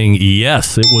are saying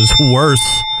yes, it was worse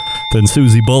than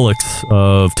Susie Bullock's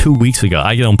of 2 weeks ago.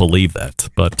 I don't believe that,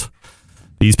 but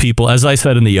these people, as I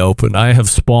said in the open, I have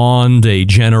spawned a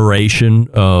generation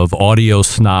of audio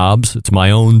snobs. It's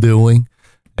my own doing,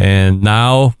 and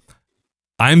now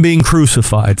I'm being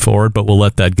crucified for it, but we'll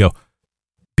let that go.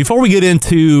 Before we get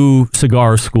into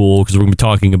cigar school, because we're going to be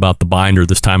talking about the binder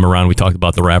this time around, we talked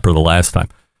about the wrapper the last time.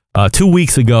 2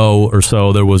 weeks ago or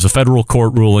so, there was a federal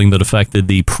court ruling that affected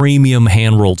the premium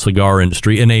hand-rolled cigar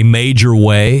industry in a major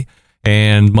way,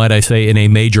 and might I say, in a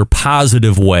major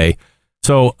positive way.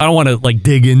 So I don't want to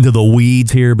dig into the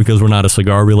weeds here because we're not a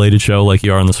cigar-related show like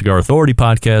you are on the Cigar Authority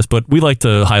podcast, but we like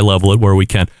to high-level it where we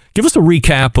can. Give us a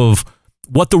recap of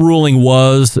what the ruling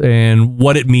was and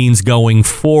what it means going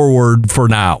forward for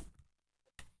now.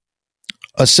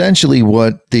 Essentially,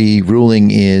 what the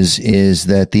ruling is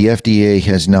that the FDA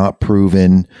has not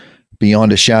proven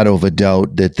beyond a shadow of a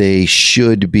doubt that they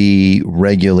should be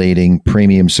regulating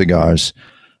premium cigars.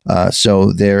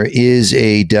 So there is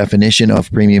a definition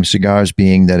of premium cigars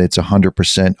being that it's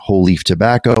 100% whole leaf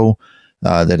tobacco,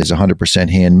 that is 100%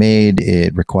 handmade.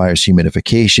 It requires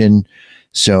humidification.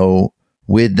 So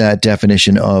with that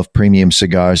definition of premium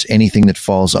cigars, anything that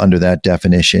falls under that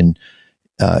definition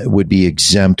would be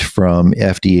exempt from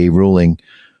FDA ruling,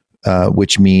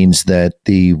 which means that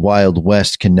the Wild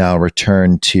West can now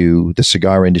return to the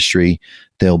cigar industry.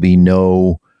 There'll be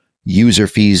no user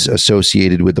fees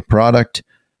associated with the product.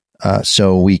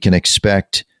 So we can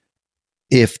expect,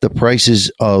 if the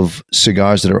prices of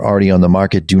cigars that are already on the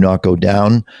market do not go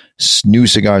down, new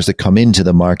cigars that come into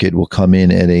the market will come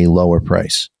in at a lower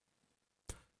price.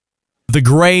 The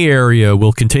gray area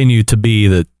will continue to be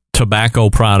that tobacco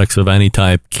products of any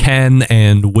type can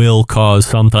and will cause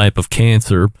some type of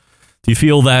cancer. Do you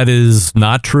feel that is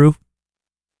not true?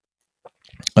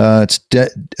 It's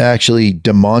actually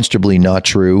demonstrably not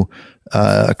true,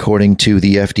 according to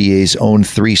the FDA's own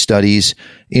 3 studies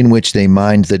in which they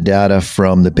mined the data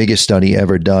from the biggest study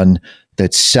ever done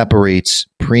that separates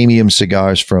premium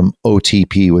cigars from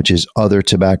OTP, which is other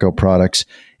tobacco products,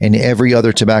 and every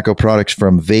other tobacco products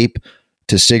from vape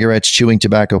to cigarettes, chewing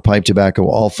tobacco, pipe tobacco,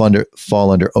 all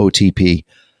fall under OTP.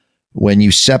 When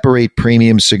you separate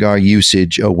premium cigar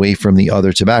usage away from the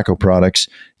other tobacco products,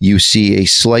 you see a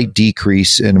slight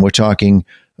decrease, and we're talking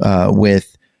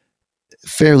with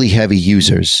fairly heavy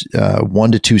users,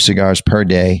 1 to 2 cigars per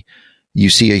day. You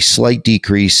see a slight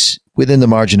decrease within the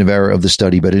margin of error of the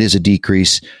study, but it is a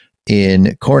decrease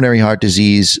in coronary heart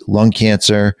disease, lung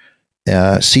cancer,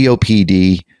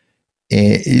 COPD.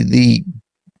 The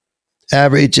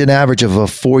average, an average of a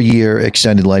 4-year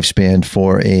extended lifespan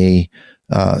for a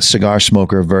cigar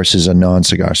smoker versus a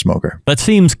non-cigar smoker. That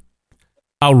seems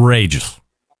outrageous.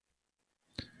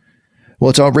 Well,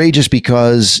 it's outrageous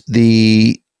because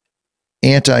the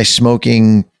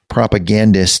anti-smoking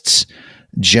propagandists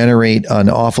generate an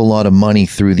awful lot of money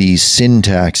through these sin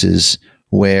taxes,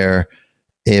 where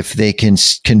if they can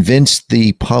convince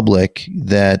the public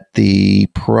that the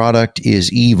product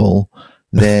is evil,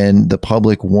 then the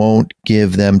public won't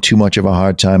give them too much of a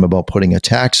hard time about putting a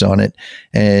tax on it.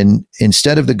 And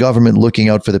instead of the government looking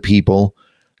out for the people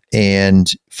and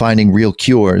finding real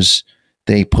cures,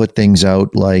 they put things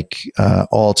out like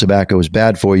all tobacco is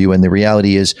bad for you. And the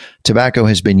reality is tobacco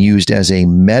has been used as a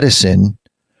medicine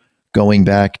going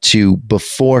back to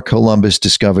before Columbus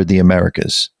discovered the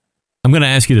Americas. I'm going to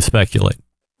ask you to speculate.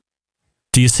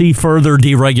 Do you see further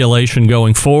deregulation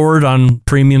going forward on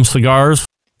premium cigars?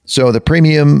 So the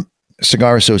Premium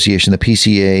Cigar Association, the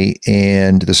PCA,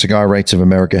 and the Cigar Rights of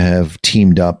America have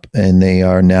teamed up, and they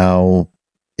are now,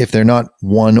 if they're not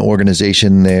one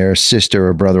organization, they're sister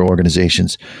or brother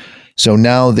organizations. So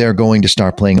now they're going to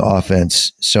start playing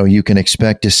offense. So you can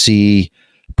expect to see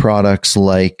products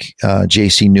like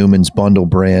J.C. Newman's Bundle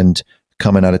brand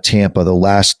coming out of Tampa, the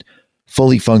last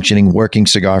fully functioning working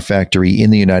cigar factory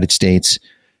in the United States.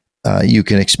 You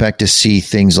can expect to see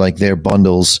things like their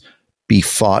bundles be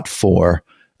fought for.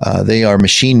 They are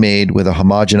machine made with a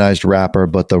homogenized wrapper,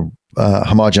 but the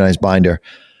homogenized binder,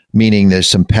 meaning there's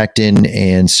some pectin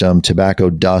and some tobacco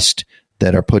dust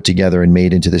that are put together and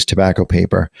made into this tobacco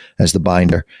paper as the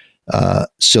binder,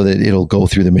 so that it'll go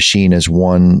through the machine as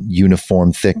one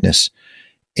uniform thickness.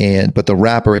 But the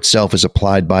wrapper itself is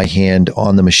applied by hand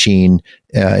on the machine.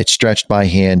 It's stretched by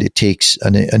hand. It takes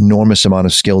an enormous amount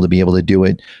of skill to be able to do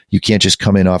it. You can't just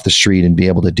come in off the street and be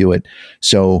able to do it.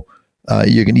 So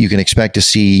you can expect to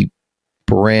see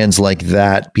brands like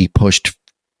that be pushed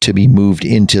to be moved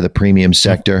into the premium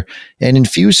sector, and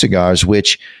infused cigars,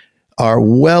 which are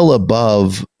well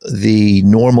above the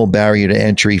normal barrier to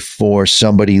entry for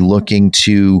somebody looking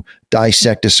to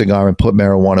dissect a cigar and put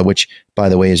marijuana, which, by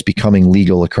the way, is becoming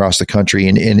legal across the country.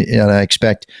 And I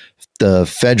expect the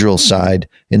federal side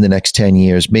in the next 10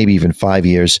 years, maybe even 5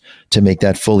 years, to make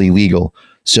that fully legal.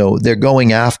 So they're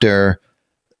going after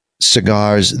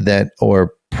cigars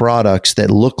or products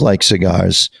that look like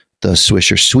cigars, the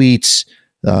Swisher Sweets,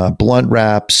 blunt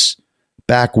wraps,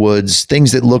 backwoods,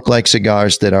 things that look like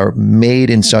cigars that are made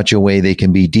in such a way they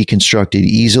can be deconstructed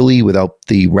easily without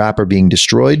the wrapper being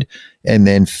destroyed, and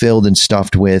then filled and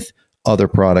stuffed with other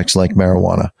products like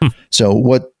marijuana. So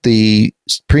what the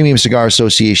Premium Cigar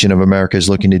Association of America is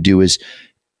looking to do is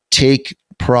take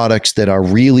products that are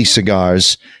really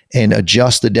cigars and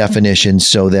adjust the definition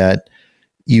so that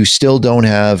you still don't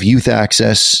have youth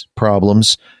access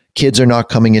problems. Kids are not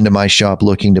coming into my shop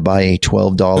looking to buy a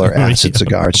 $12 acid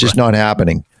cigar. It's just not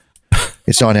happening.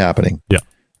 It's not happening.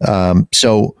 Yeah.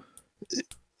 So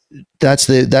that's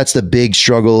the big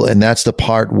struggle, and that's the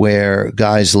part where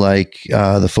guys like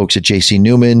the folks at J.C.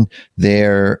 Newman,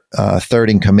 their third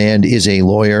in command is a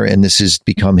lawyer, and this has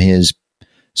become his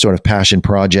sort of passion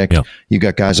project. Yeah. You've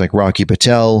got guys like Rocky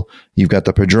Patel, you've got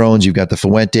the Padrones, you've got the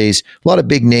Fuentes, a lot of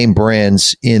big name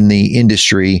brands in the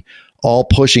industry, all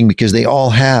pushing because they all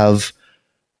have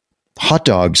hot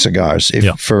dog cigars,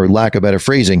 for lack of better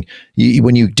phrasing.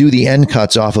 When you do the end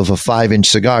cuts off of a 5-inch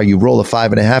cigar, you roll a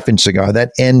 5.5-inch cigar,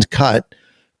 that end cut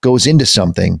goes into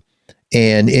something.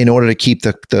 And in order to keep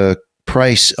the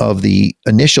price of the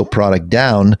initial product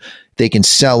down, they can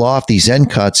sell off these end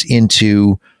cuts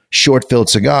into short-filled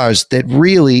cigars that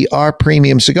really are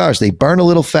premium cigars. They burn a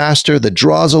little faster. The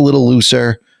draw's a little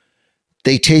looser.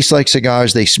 They taste like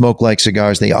cigars. They smoke like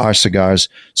cigars. They are cigars.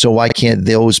 So why can't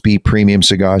those be premium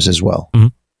cigars as well? Mm-hmm.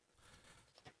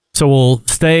 So we'll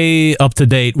stay up to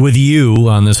date with you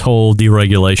on this whole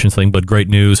deregulation thing, but great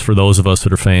news for those of us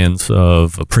that are fans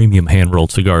of premium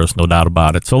hand-rolled cigars, no doubt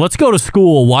about it. So let's go to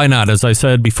school. Why not? As I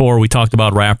said before, we talked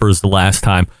about wrappers the last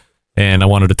time, and I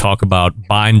wanted to talk about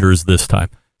binders this time.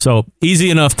 So easy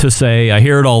enough to say, I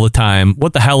hear it all the time.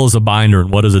 What the hell is a binder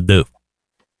and what does it do?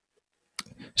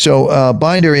 So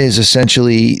binder is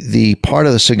essentially the part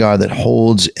of the cigar that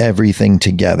holds everything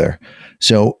together.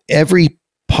 So every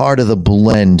part of the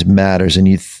blend matters, and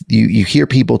you hear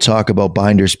people talk about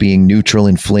binders being neutral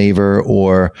in flavor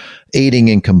or aiding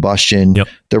in combustion. Yep.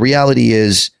 The reality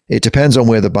is it depends on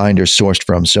where the binder is sourced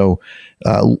from. So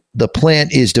the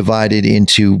plant is divided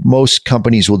into, most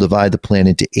companies will divide the plant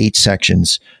into 8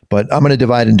 sections, but I'm going to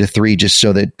divide into 3 just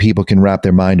so that people can wrap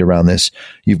their mind around this.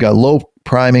 You've got low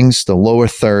primings. The lower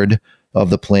third of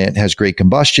the plant has great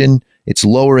combustion. It's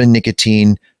lower in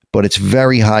nicotine, but it's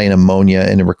very high in ammonia,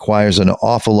 and it requires an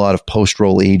awful lot of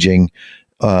post-roll aging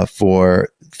and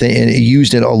it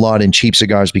used it a lot in cheap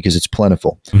cigars because it's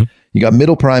plentiful. Mm-hmm. You got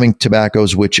middle priming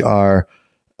tobaccos, which are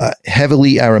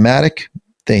heavily aromatic.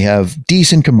 They have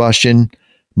decent combustion,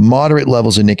 moderate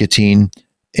levels of nicotine,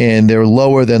 and they're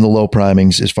lower than the low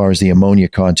primings as far as the ammonia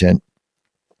content.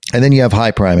 And then you have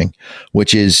high priming,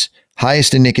 which is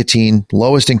highest in nicotine,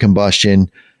 lowest in combustion,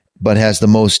 but has the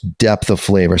most depth of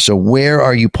flavor. So where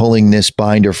are you pulling this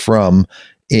binder from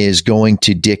is going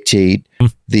to dictate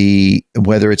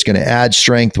whether it's going to add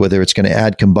strength, whether it's going to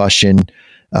add combustion.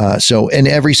 And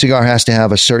every cigar has to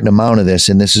have a certain amount of this,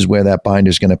 and this is where that binder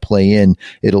is going to play in.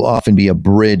 It'll often be a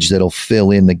bridge that'll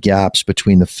fill in the gaps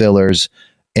between the fillers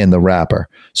and the wrapper.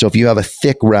 So if you have a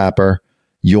thick wrapper,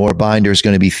 your binder is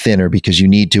going to be thinner because you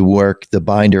need to work the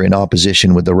binder in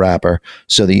opposition with the wrapper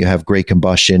so that you have great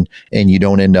combustion and you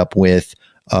don't end up with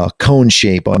a cone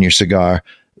shape on your cigar,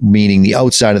 meaning the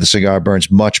outside of the cigar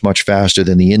burns much, much faster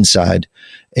than the inside.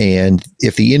 And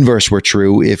if the inverse were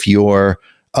true, if your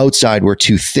outside were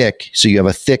too thick, so you have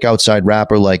a thick outside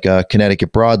wrapper like a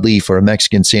Connecticut broadleaf or a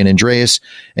Mexican San Andreas,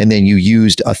 and then you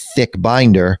used a thick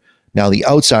binder, now the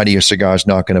outside of your cigar is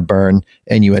not going to burn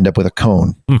and you end up with a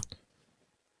cone.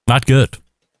 Not good.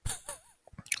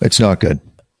 It's not good.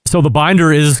 So the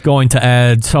binder is going to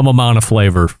add some amount of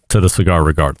flavor to the cigar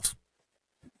regardless.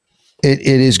 It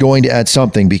is going to add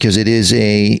something because it is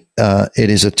a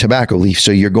tobacco leaf.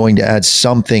 So you're going to add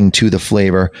something to the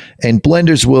flavor, and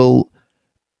blenders will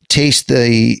taste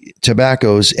the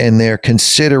tobaccos and they're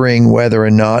considering whether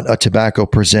or not a tobacco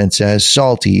presents as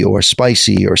salty or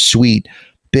spicy or sweet,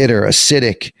 bitter,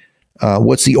 acidic.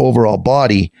 What's the overall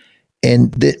body?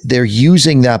 And they're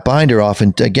using that binder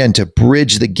often, again, to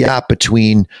bridge the gap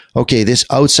between, okay, this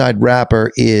outside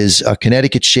wrapper is a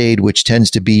Connecticut shade, which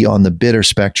tends to be on the bitter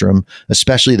spectrum,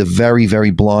 especially the very, very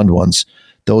blonde ones.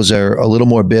 Those are a little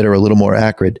more bitter, a little more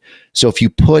acrid. So if you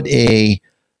put you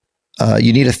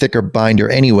need a thicker binder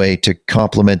anyway to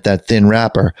complement that thin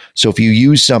wrapper. So if you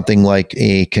use something like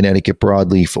a Connecticut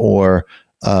broadleaf or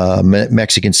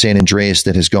Mexican San Andreas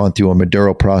that has gone through a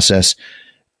Maduro process,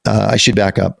 I should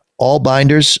back up. All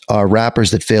binders are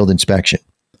wrappers that failed inspection.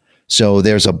 So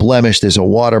there's a blemish, there's a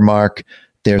watermark,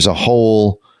 there's a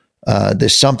hole,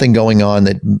 there's something going on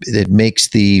that makes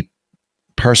the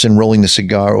person rolling the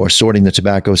cigar or sorting the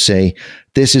tobacco say,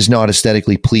 this is not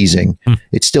aesthetically pleasing.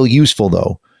 It's still useful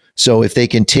though. So if they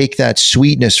can take that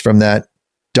sweetness from that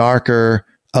darker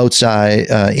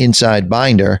inside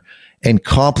binder and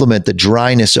complement the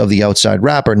dryness of the outside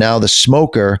wrapper, now the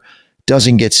smoker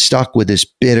doesn't get stuck with this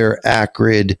bitter,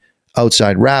 acrid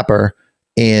outside wrapper,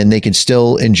 and they can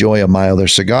still enjoy a milder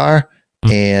cigar,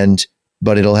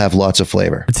 but it'll have lots of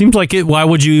flavor. It seems like why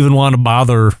would you even want to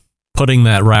bother putting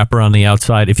that wrapper on the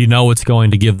outside if you know it's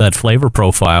going to give that flavor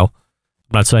profile?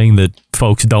 I'm not saying that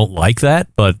folks don't like that,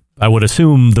 but I would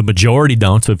assume the majority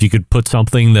don't. So if you could put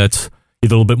something that's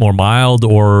either a little bit more mild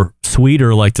or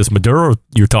sweeter, like this Maduro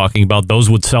you're talking about, those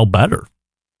would sell better.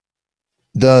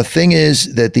 The thing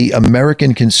is that the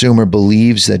American consumer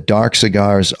believes that dark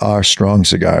cigars are strong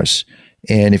cigars.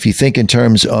 And if you think in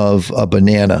terms of a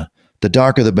banana, the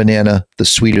darker the banana, the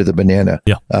sweeter the banana.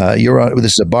 Yeah.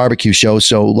 This is a barbecue show,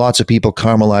 so lots of people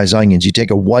caramelize onions. You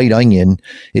take a white onion,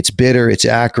 it's bitter, it's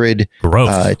acrid,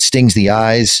 it stings the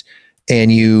eyes,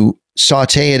 and you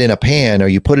saute it in a pan or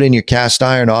you put it in your cast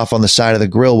iron off on the side of the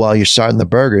grill while you're starting the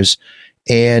burgers.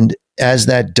 And as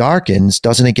that darkens,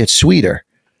 doesn't it get sweeter?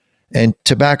 And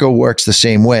tobacco works the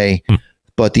same way,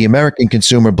 but the American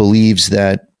consumer believes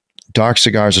that dark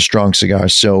cigars or strong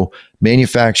cigars. So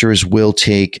manufacturers will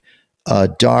take a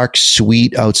dark,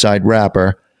 sweet outside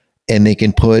wrapper, and they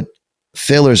can put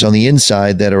fillers on the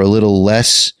inside that are a little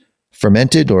less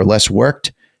fermented or less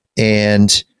worked,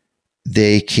 and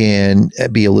they can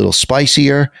be a little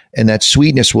spicier, and that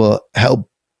sweetness will help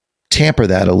tamper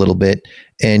that a little bit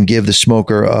and give the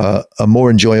smoker a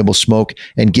more enjoyable smoke,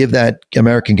 and give that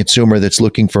American consumer that's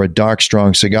looking for a dark,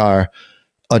 strong cigar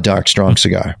a dark, strong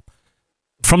cigar.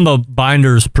 From the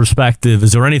binder's perspective,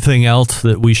 is there anything else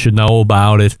that we should know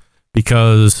about it?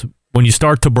 Because when you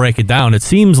start to break it down, it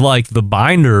seems like the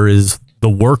binder is the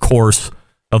workhorse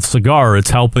of cigar. It's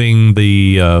helping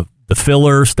the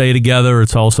filler stay together.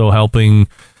 It's also helping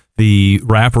the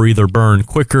wrapper either burn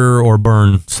quicker or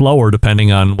burn slower,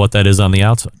 depending on what that is on the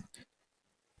outside.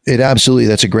 It absolutely,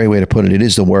 that's a great way to put it. It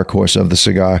is the workhorse of the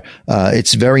cigar.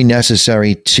 It's very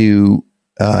necessary to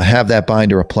have that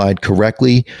binder applied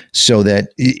correctly, so that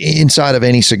inside of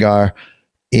any cigar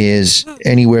is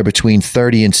anywhere between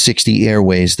 30 and 60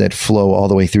 airways that flow all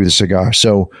the way through the cigar.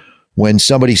 So when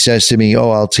somebody says to me, "Oh,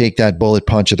 I'll take that bullet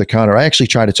punch at the counter," I actually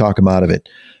try to talk them out of it,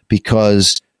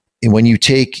 because when you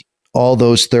take all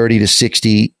those 30 to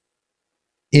 60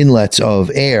 inlets of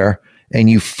air and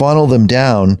you funnel them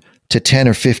down to 10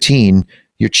 or 15,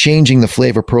 you're changing the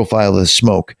flavor profile of the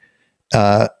smoke.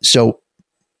 So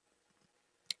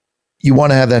you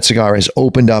want to have that cigar as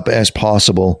opened up as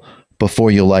possible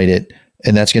before you light it.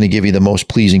 And that's going to give you the most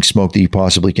pleasing smoke that you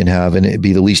possibly can have, and it'd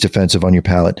be the least offensive on your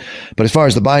palate. But as far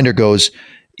as the binder goes,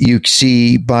 you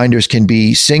see binders can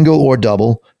be single or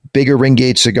double. Bigger ring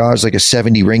gauge cigars like a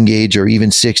 70 ring gauge or even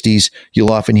 60s,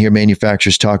 you'll often hear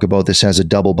manufacturers talk about this as a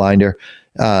double binder.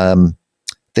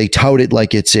 They tout it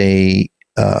like it's a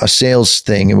sales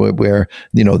thing where,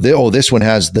 this one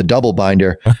has the double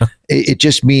binder. It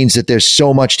just means that there's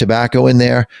so much tobacco in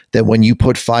there that when you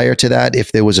put fire to that,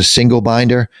 if there was a single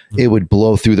binder, it would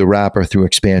blow through the wrapper through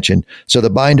expansion. So the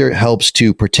binder helps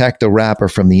to protect the wrapper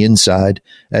from the inside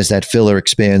as that filler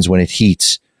expands when it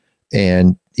heats.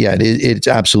 And yeah, it's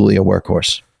absolutely a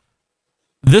workhorse.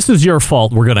 This is your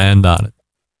fault. We're going to end on it.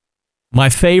 My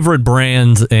favorite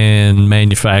brand and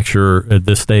manufacturer at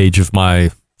this stage of my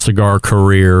cigar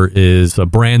career is a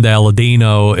brand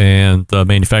Aladino and the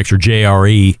manufacturer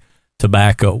JRE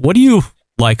Tobacco. What do you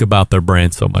like about their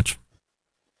brand so much?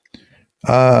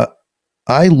 I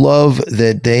love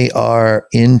that they are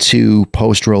into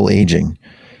post-roll aging.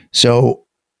 So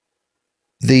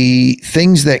the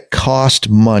things that cost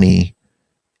money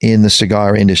in the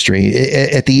cigar industry,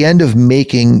 at the end of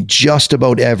making just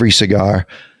about every cigar,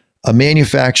 a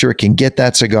manufacturer can get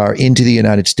that cigar into the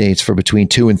United States for between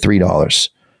 $2 and $3.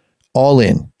 All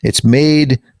in. It's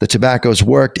made, the tobacco's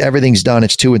worked, everything's done,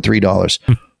 it's $2 and $3.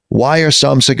 Why are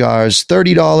some cigars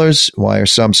 $30? Why are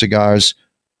some cigars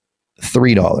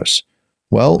 $3?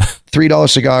 Well, $3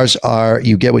 cigars are,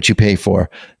 you get what you pay for.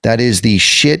 That is the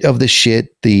shit of the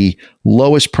shit, the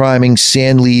lowest priming,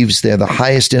 sand leaves, they're the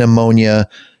highest in ammonia.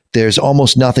 There's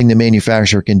almost nothing the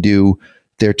manufacturer can do.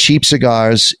 They're cheap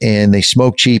cigars, and they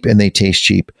smoke cheap and they taste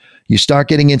cheap. You start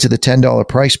getting into the $10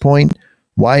 price point.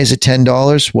 Why is it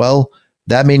 $10? Well,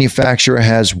 that manufacturer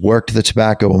has worked the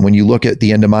tobacco. And when you look at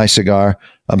the end of my cigar,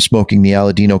 I'm smoking the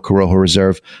Aladino Corojo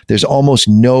Reserve. There's almost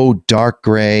no dark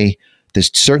gray.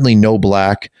 There's certainly no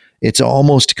black. It's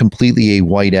almost completely a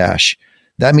white ash.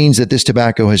 That means that this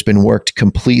tobacco has been worked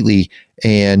completely.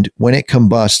 And when it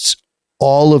combusts,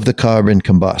 all of the carbon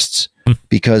combusts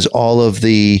because all of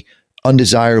the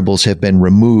undesirables have been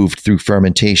removed through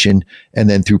fermentation and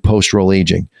then through post-roll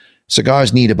aging.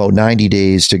 Cigars need about 90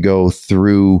 days to go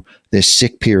through this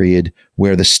sick period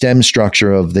where the stem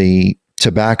structure of the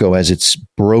tobacco, as it's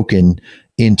broken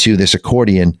into this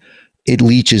accordion, it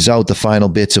leaches out the final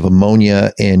bits of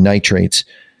ammonia and nitrates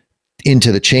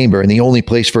into the chamber. And the only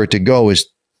place for it to go is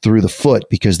through the foot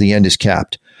because the end is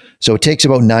capped. So it takes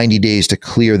about 90 days to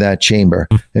clear that chamber.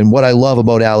 And what I love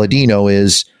about Aladino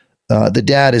is the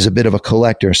dad is a bit of a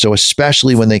collector. So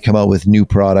especially when they come out with new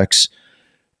products,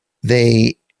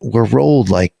 they were rolled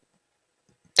like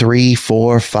 3,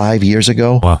 4, 5 years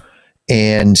ago. Wow.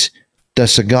 And the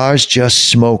cigars just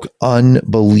smoke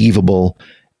unbelievable.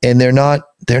 And they're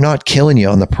not killing you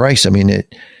on the price. I mean,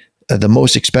 the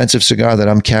most expensive cigar that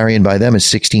I'm carrying by them is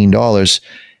 $16.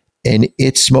 And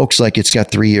it smokes like it's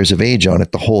got 3 years of age on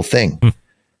it, the whole thing.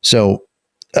 So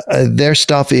their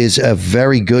stuff is a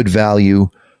very good value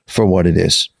for what it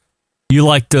is. You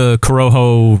like the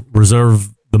Corojo Reserve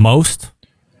the most?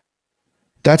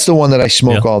 That's the one that I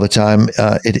smoke all the time.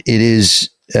 It is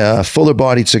a fuller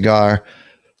bodied cigar.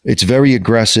 It's very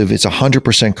aggressive. It's 100%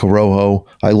 Corojo.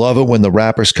 I love it when the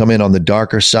wrappers come in on the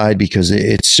darker side because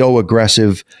it's so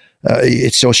aggressive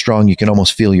It's so strong you can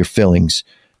almost feel your fillings.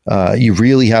 You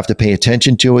really have to pay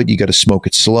attention to it. You got to smoke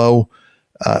it slow.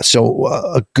 So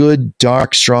a good,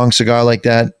 dark, strong cigar like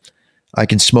that, I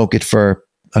can smoke it for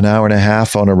an hour and a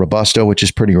half on a Robusto, which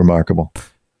is pretty remarkable.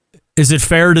 Is it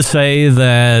fair to say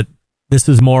that this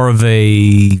is more of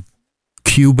a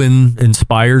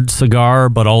Cuban-inspired cigar,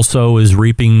 but also is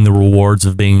reaping the rewards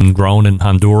of being grown in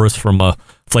Honduras from a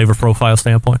flavor profile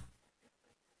standpoint?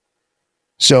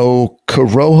 So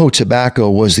Corojo tobacco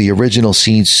was the original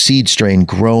seed strain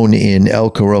grown in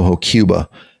El Corojo, Cuba.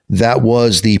 That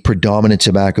was the predominant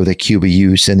tobacco that Cuba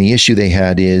used. And the issue they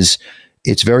had is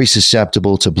it's very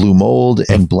susceptible to blue mold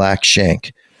and black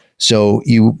shank. So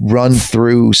you run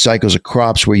through cycles of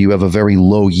crops where you have a very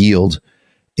low yield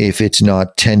if it's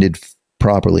not tended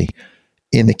properly.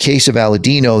 In the case of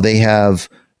Aladino, they have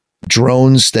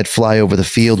drones that fly over the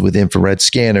field with infrared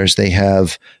scanners. They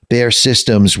have bare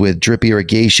systems with drip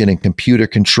irrigation and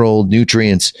computer-controlled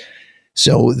nutrients.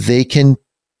 So they can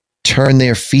turn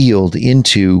their field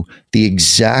into the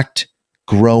exact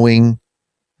growing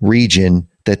region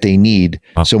that they need.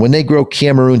 So when they grow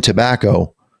Cameroon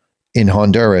tobacco in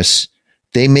Honduras,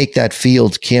 they make that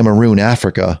field Cameroon,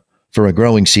 Africa for a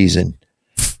growing season,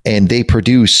 and they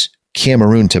produce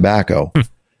Cameroon tobacco.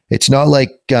 It's not like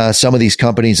some of these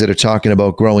companies that are talking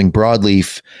about growing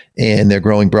broadleaf, and they're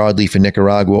growing broadleaf in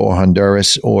Nicaragua or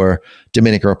Honduras or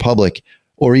Dominican Republic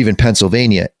or even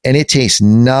Pennsylvania, and it tastes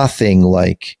nothing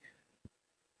like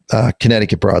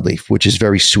Connecticut broadleaf, which is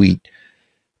very sweet.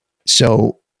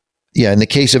 So, yeah, in the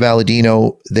case of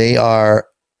Aladino, they are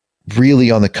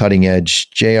really on the cutting edge.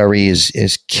 JRE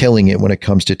is killing it when it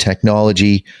comes to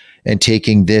technology and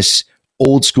taking this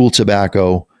old school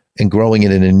tobacco and growing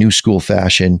it in a new school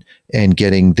fashion and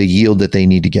getting the yield that they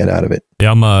need to get out of it.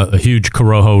 Yeah, I'm a huge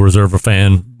Corojo Reserva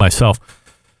fan myself.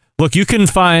 Look, you can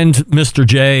find Mr.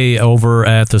 J over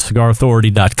at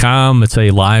thecigarauthority.com. It's a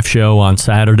live show on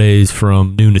Saturdays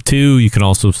from noon to 2. You can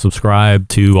also subscribe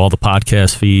to all the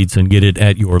podcast feeds and get it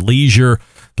at your leisure.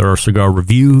 There are cigar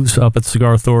reviews up at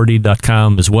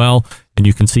thecigarauthority.com as well, and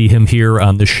you can see him here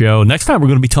on the show. Next time, we're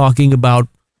going to be talking about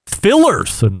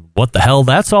fillers and what the hell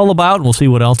that's all about, and we'll see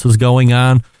what else is going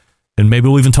on, and maybe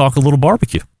we'll even talk a little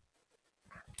barbecue.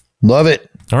 Love it.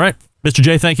 All right. Mr.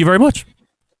 J, thank you very much.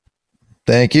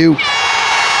 Thank you.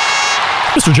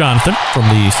 Mr. Jonathan from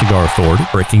the Cigar Authority,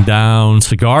 breaking down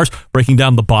cigars, breaking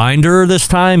down the binder this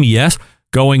time, yes,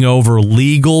 going over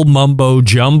legal mumbo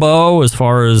jumbo as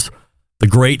far as the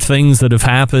great things that have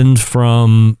happened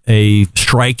from a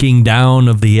striking down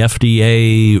of the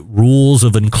FDA rules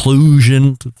of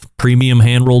inclusion. Premium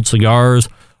hand-rolled cigars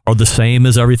are the same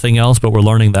as everything else, but we're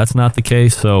learning that's not the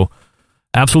case. So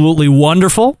absolutely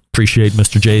wonderful. Appreciate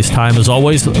Mr. J's time as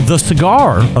always.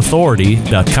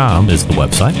 Thecigarauthority.com is the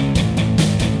website.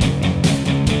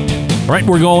 All right,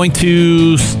 we're going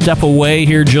to step away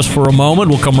here just for a moment.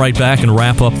 We'll come right back and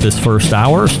wrap up this first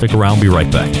hour. Stick around, be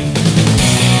right back.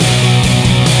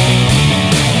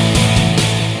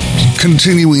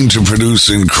 Continuing to produce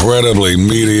incredibly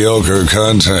mediocre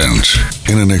content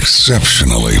in an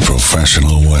exceptionally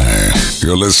professional way.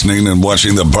 You're listening and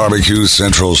watching the Barbecue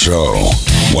Central Show.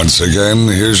 Once again,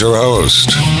 here's your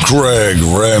host, Greg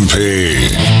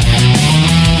Rempe.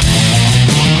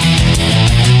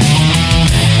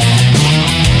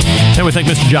 And we thank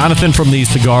Mr. Jonathan from the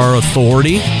Cigar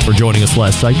Authority for joining us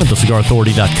last segment.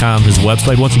 Thecigarauthority.com, his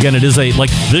website. Once again, it is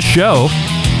like this show.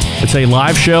 It's a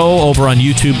live show over on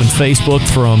YouTube and Facebook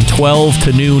from 12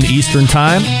 to noon Eastern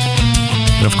Time.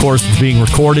 And, of course, it's being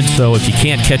recorded, so if you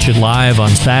can't catch it live on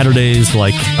Saturdays,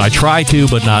 like I try to,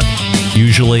 but not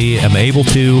usually am able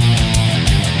to,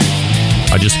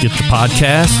 I just get the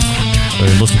podcast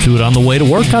and listen to it on the way to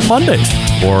work on Mondays.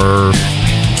 Or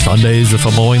Sundays if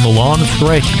I'm mowing the lawn. It's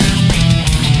great.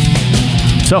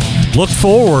 So, look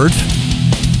forward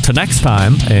to next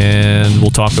time, and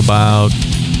we'll talk about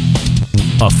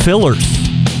fillers.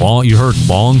 You heard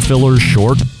long fillers,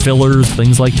 short fillers,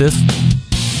 things like this.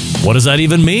 What does that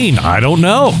even mean? I don't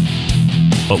know.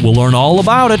 But we'll learn all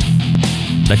about it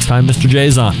next time Mr.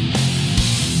 J's on.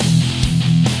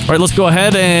 All right, let's go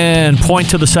ahead and point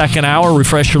to the second hour.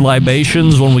 Refresh your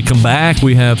libations. When we come back,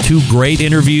 we have two great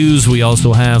interviews. We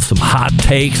also have some hot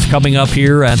takes coming up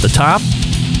here at the top.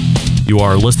 You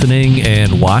are listening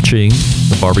and watching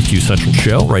the Barbecue Central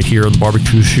Show right here on the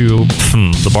Barbecue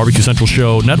Central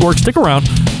Show Network. Stick around.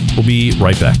 We'll be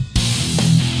right back.